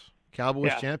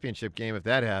Eagles-Cowboys championship game if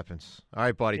that happens. All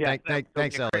right, buddy.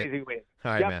 Thanks, Elliot.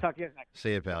 All right, man. Talk to you next.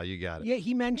 See you, pal. You got it. Yeah,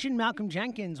 he mentioned Malcolm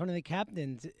Jenkins, one of the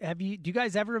captains. Do you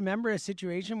guys ever remember a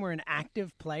situation where an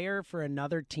active player for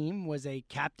another team was a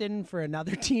captain for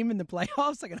another team in the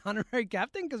playoffs, like an honorary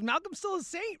captain? Because Malcolm's still a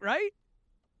Saint, right?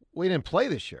 We didn't play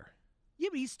this year. Yeah,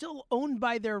 but he's still owned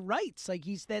by their rights.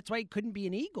 That's why he couldn't be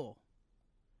an Eagle.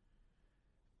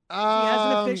 He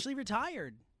hasn't officially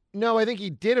retired. No, I think he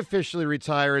did officially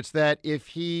retire. It's that if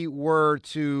he were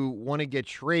to want to get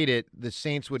traded, the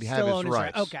Saints would have his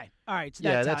rights. Okay. All right. So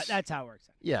that's how it works.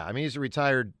 Yeah. I mean, he's a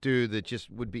retired dude that just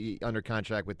would be under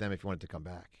contract with them if he wanted to come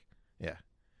back. Yeah.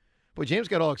 Boy, James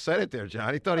got all excited there,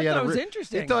 John. He thought he had it was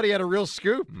interesting. He thought he had a real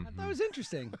scoop. I thought it was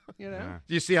interesting. Do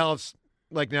you see how it's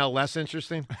now less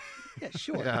interesting? Yeah,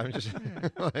 sure. Yeah, I'm just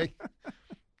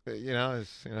you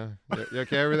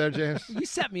okay over there, James? You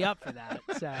set me up for that.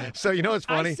 So it's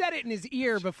funny. I said it in his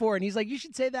ear before, and he's like, "You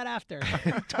should say that after."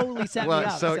 Totally set me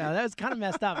up. So that was kind of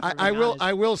messed up. I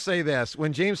will say this: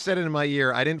 when James said it in my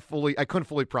ear, I couldn't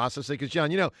fully process it because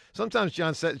John, sometimes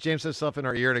James says stuff in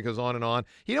our ear and it goes on and on.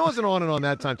 He wasn't on and on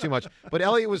that time too much, but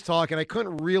Elliot was talking. I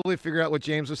couldn't really figure out what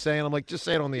James was saying. I'm like, just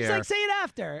say it on the air. He's like, say it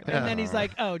after, and then he's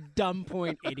like, "Oh, dumb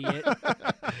point, idiot."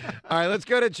 All right, let's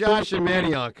go to Josh and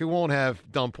Manioc, who won't have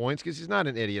dumb points because he's not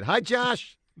an idiot. Hi,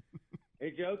 Josh.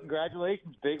 Hey, Joe.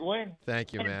 Congratulations. Big win.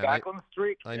 Thank you, man. Back on the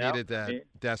streak. I needed that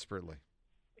desperately.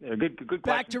 Good questions.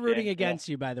 Back to rooting Dan. against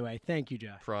you, by the way. Thank you,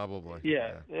 Josh. Probably.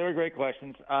 Yeah, they were great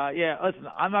questions. Listen,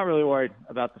 I'm not really worried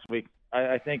about this week.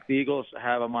 I think the Eagles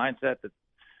have a mindset that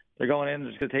they're going in and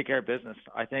just going to take care of business.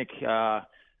 I think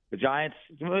the Giants,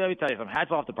 let me tell you something,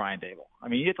 hats off to Brian Dable. I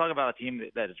mean, you talk about a team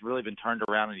that has really been turned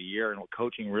around in a year and what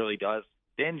coaching really does.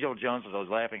 Daniel Jones was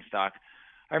laughing stock.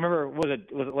 I remember, was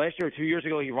it last year or 2 years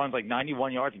ago, he runs like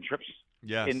 91 yards in trips.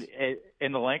 Yes.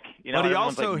 In the link. But he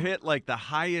also hit like the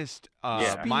highest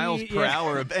miles per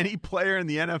hour of any player in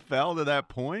the NFL to that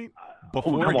point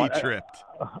before he tripped.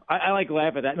 I like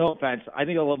laugh at that. No offense. I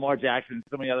think Lamar Jackson and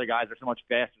so many other guys are so much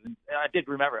faster. And I did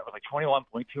remember it was like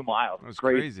 21.2 miles. That was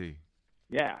crazy.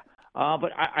 Yeah.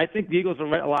 But I think the Eagles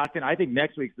are locked in. I think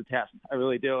next week's the test. I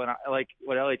really do. And I like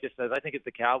what Elliot just says. I think it's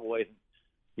the Cowboys.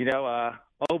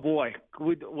 Oh boy,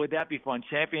 would that be fun?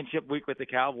 Championship week with the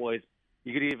Cowboys.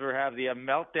 You could either have the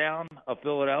meltdown of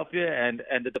Philadelphia and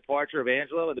the departure of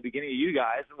Angelo at the beginning of you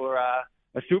guys, or a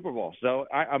Super Bowl. So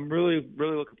I'm really,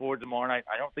 really looking forward to tomorrow night.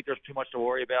 I don't think there's too much to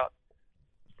worry about.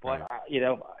 But,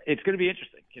 it's going to be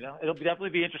interesting. It'll definitely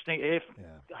be interesting if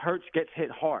Hurts gets hit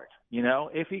hard.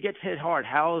 If he gets hit hard,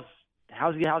 how's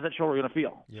that shoulder going to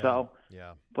feel?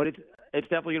 Yeah. But it's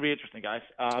definitely going to be interesting, guys.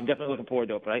 I'm definitely looking forward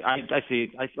to it. But I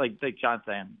see, like John's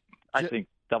saying, I think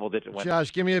double-digit win.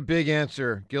 Josh, give me a big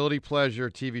answer. Guilty pleasure,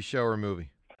 TV show or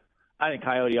movie? I think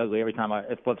Coyote Ugly. Every time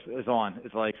it flips is on,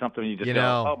 it's like something you just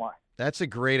go, oh my. That's a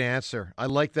great answer. I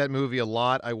like that movie a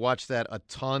lot. I watched that a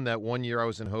ton that one year I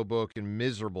was in Hoboken,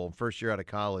 miserable, first year out of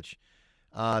college.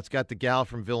 It's got the gal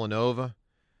from Villanova.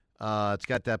 It's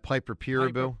got that Piper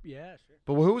Perabo. Yeah, sure.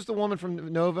 But who was the woman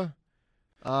from Nova?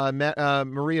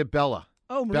 Maria Bello.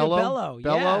 Oh, Maria Bello.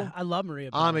 Yeah, I love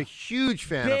Maria Bello. I'm a huge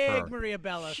fan of her. Big Maria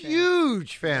Bello fan.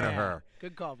 Huge fan of her.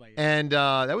 Good call by you. And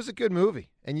that was a good movie.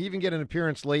 And you even get an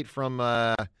appearance late from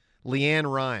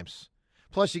Leanne Rimes.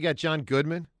 Plus, you got John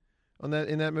Goodman in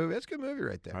that movie. That's a good movie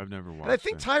right there. I've never watched it. And I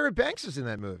think Tyra Banks is in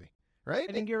that movie, right?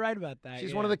 I think you're right about that.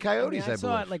 She's one of the Coyotes, I saw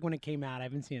believe. it like when it came out. I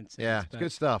haven't seen it since. Yeah, it's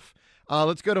good stuff.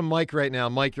 Let's go to Mike right now.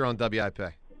 Mike, you're on WIP.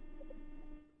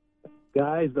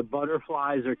 Guys, the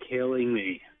butterflies are killing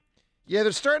me. Yeah,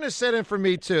 they're starting to set in for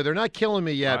me, too. They're not killing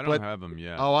me yet. I don't have them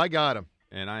yet. Oh, I got them.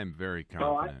 And I am very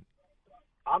confident.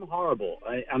 I'm horrible.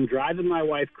 I'm driving my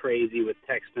wife crazy with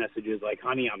text messages like,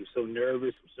 honey, I'm so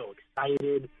nervous. I'm so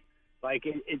excited. Like,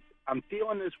 I'm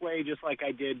feeling this way just like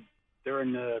I did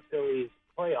during the Phillies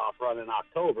playoff run in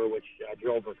October, which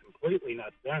drove her completely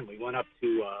nuts then. We went up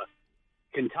to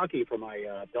Kentucky for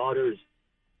my daughter's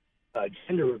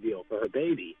gender reveal for her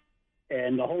baby.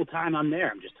 And the whole time I'm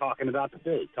there, I'm just talking about the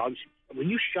Phillies. Will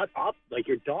you shut up? Like,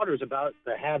 your daughter's about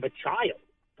to have a child.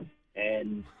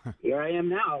 And here I am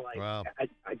now. Like, wow.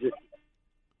 I just,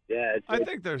 yeah. I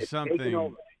think there's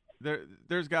something.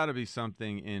 There's got to be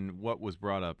something in what was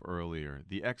brought up earlier.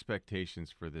 The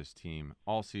expectations for this team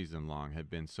all season long have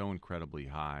been so incredibly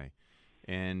high.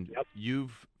 And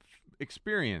you've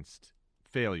experienced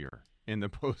failure in the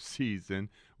postseason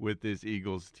with this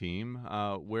Eagles team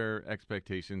where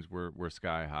expectations were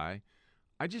sky high.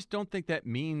 I just don't think that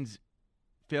means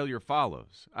failure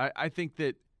follows. I think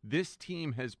that this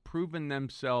team has proven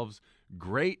themselves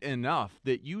great enough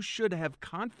that you should have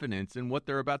confidence in what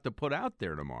they're about to put out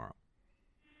there tomorrow.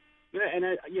 Yeah, and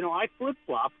I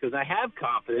flip-flop because I have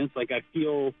confidence. Like, I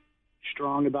feel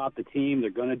strong about the team. They're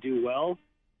going to do well.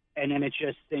 And then it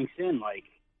just sinks in. Like,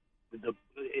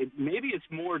 maybe it's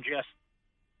more just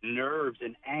nerves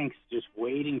and angst just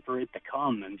waiting for it to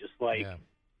come, and just like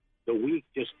the week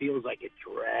just feels like it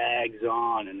drags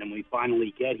on, and then we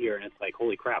finally get here and it's like,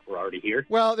 holy crap, we're already here.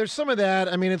 Well, there's some of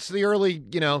that. I mean, it's the early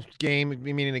game,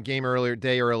 meaning the game earlier,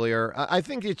 day earlier. I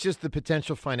think it's just the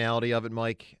potential finality of it,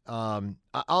 Mike. I'll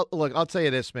tell you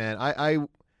this, man. I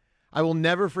will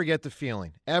never forget the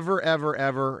feeling ever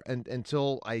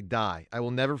until I die. I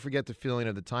will never forget the feeling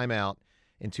of the timeout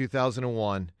in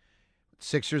 2001,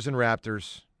 Sixers and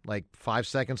Raptors, like 5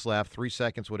 seconds left, 3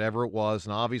 seconds, whatever it was.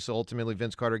 And obviously, ultimately,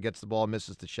 Vince Carter gets the ball and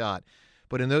misses the shot.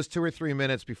 But in those 2 or 3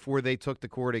 minutes before they took the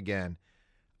court again,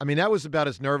 I mean, that was about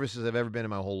as nervous as I've ever been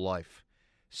in my whole life.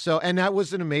 So, and that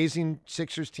was an amazing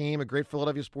Sixers team, a great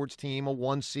Philadelphia sports team, a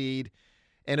 1 seed,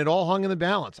 and it all hung in the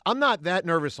balance. I'm not that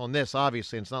nervous on this,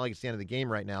 obviously. It's not like it's the end of the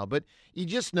game right now, but you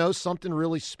just know something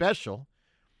really special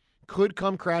could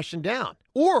come crashing down.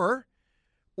 Or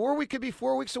we could be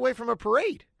 4 weeks away from a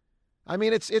parade. I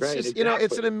mean, it's right, just, exactly.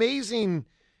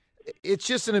 It's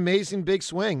just an amazing big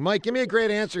swing. Mike, give me a great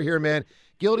answer here, man.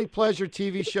 Guilty pleasure,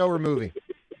 TV show or movie?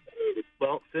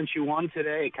 Well, since you won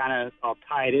today, I'll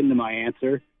tie it into my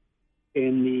answer.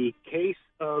 In the case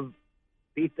of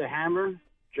Beat the Hammer,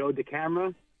 Joe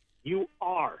DeCamara, you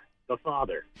are the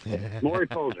father. Maury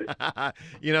told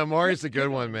it. Maury's a good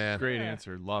one, man. Great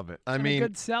answer. Love it. A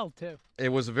good sell, too. It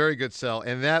was a very good sell.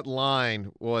 And that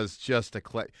line was just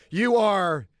you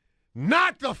are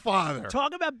not the father.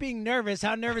 Talk about being nervous.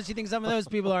 How nervous do you think some of those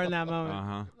people are in that moment?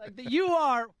 Uh-huh. You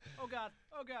are. Oh, God.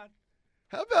 Oh, God.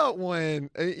 How about when,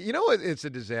 it's a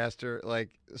disaster.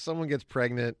 Like, someone gets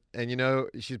pregnant and,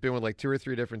 she's been with like 2 or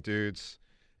 3 different dudes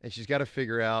and she's got to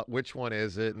figure out which one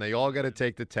is it. And they all got to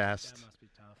take the test. That must be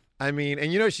tough. I mean,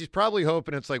 and, she's probably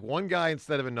hoping it's like one guy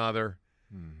instead of another.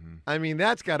 Mm-hmm. I mean,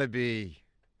 that's got to be,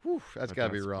 that's got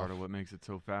to be rough. That's part of what makes it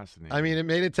so fascinating. I mean, it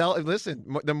made it listen,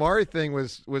 the Maury thing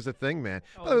was a thing, man.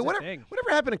 Oh, By the way, whatever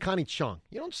happened to Connie Chung?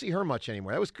 You don't see her much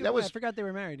anymore. That was I forgot they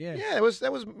were married, yeah. Yeah,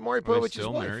 that was Maury Povich's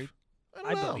still wife. married?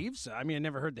 I believe so. I mean, I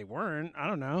never heard they weren't. I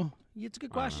don't know. It's a good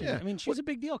question. Yeah. I mean, she's a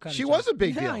big deal. She was a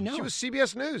big deal. I know. She was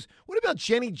CBS News. What about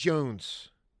Jenny Jones?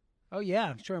 Oh,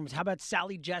 yeah, sure. How about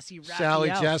Sally Jesse Raphael? Sally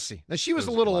Jesse. Now, she was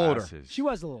a little older. She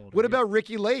was a little older. What about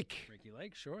Ricky Lake? Ricky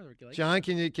Lake, sure. Ricky Lake. John,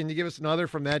 can you give us another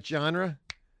from that genre?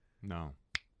 No.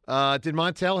 Did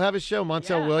Montel have a show?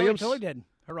 Montel Williams? Oh, he totally did.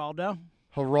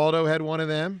 Geraldo had one of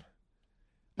them.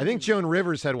 I think Joan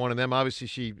Rivers had one of them. Obviously,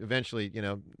 she eventually,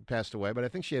 passed away, but I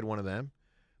think she had one of them.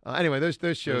 Anyway,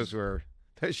 those shows were.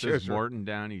 Morton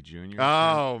Downey Jr.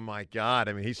 Oh, my God.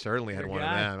 I mean, he certainly had one of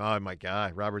them. Oh, my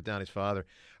God. Robert Downey's father.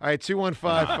 All right,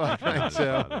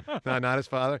 215-592. No, not his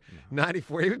father.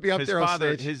 94. He would be up there on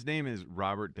stage. His name is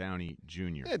Robert Downey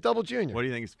Jr. Yeah, double junior. What do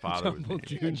you think his father was named?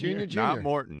 Junior. Not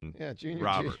Morton. Yeah, Junior.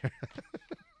 Robert.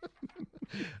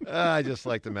 I just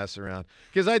like to mess around.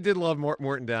 Because I did love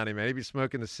Morton Downey, man. He'd be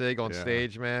smoking the cig on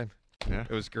stage, man. Yeah.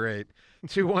 It was great.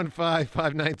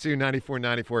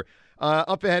 215-592-9494.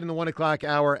 Up ahead in the 1 o'clock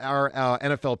hour, our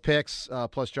NFL picks,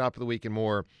 plus drop of the week and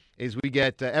more, is we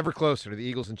get ever closer to the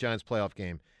Eagles and Giants playoff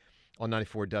game on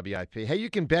 94 WIP. Hey, you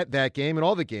can bet that game and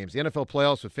all the games, the NFL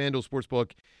playoffs with FanDuel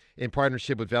Sportsbook in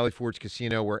partnership with Valley Forge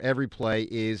Casino, where every play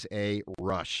is a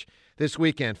rush. This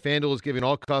weekend, FanDuel is giving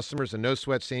all customers a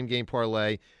no-sweat same-game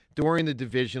parlay during the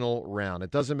divisional round.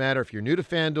 It doesn't matter if you're new to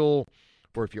FanDuel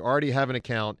or if you already have an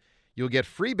account. You'll get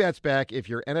free bets back if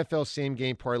your NFL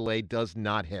same-game parlay does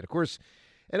not hit. Of course,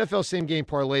 NFL same-game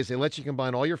parlays, they let you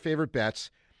combine all your favorite bets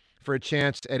for a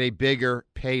chance at a bigger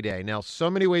payday. Now, so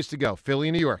many ways to go. Philly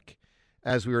and New York,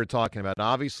 as we were talking about.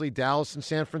 Obviously, Dallas and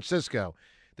San Francisco,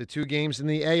 the 2 games in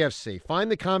the AFC. Find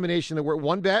the combination that works,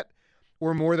 one bet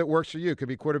or more that works for you. Could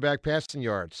be quarterback passing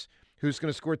yards, who's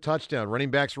going to score a touchdown, running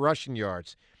backs rushing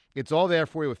yards. It's all there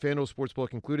for you with FanDuel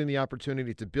Sportsbook, including the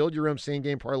opportunity to build your own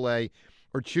same-game parlay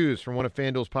or choose from one of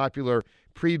FanDuel's popular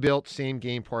pre-built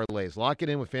same-game parlays. Lock it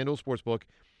in with FanDuel Sportsbook,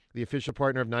 the official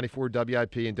partner of 94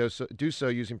 WIP, and do so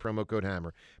using promo code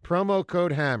HAMMER. Promo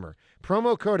code HAMMER.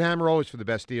 Promo code HAMMER always for the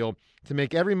best deal to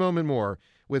make every moment more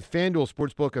with FanDuel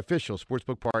Sportsbook, official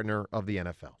sportsbook partner of the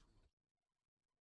NFL.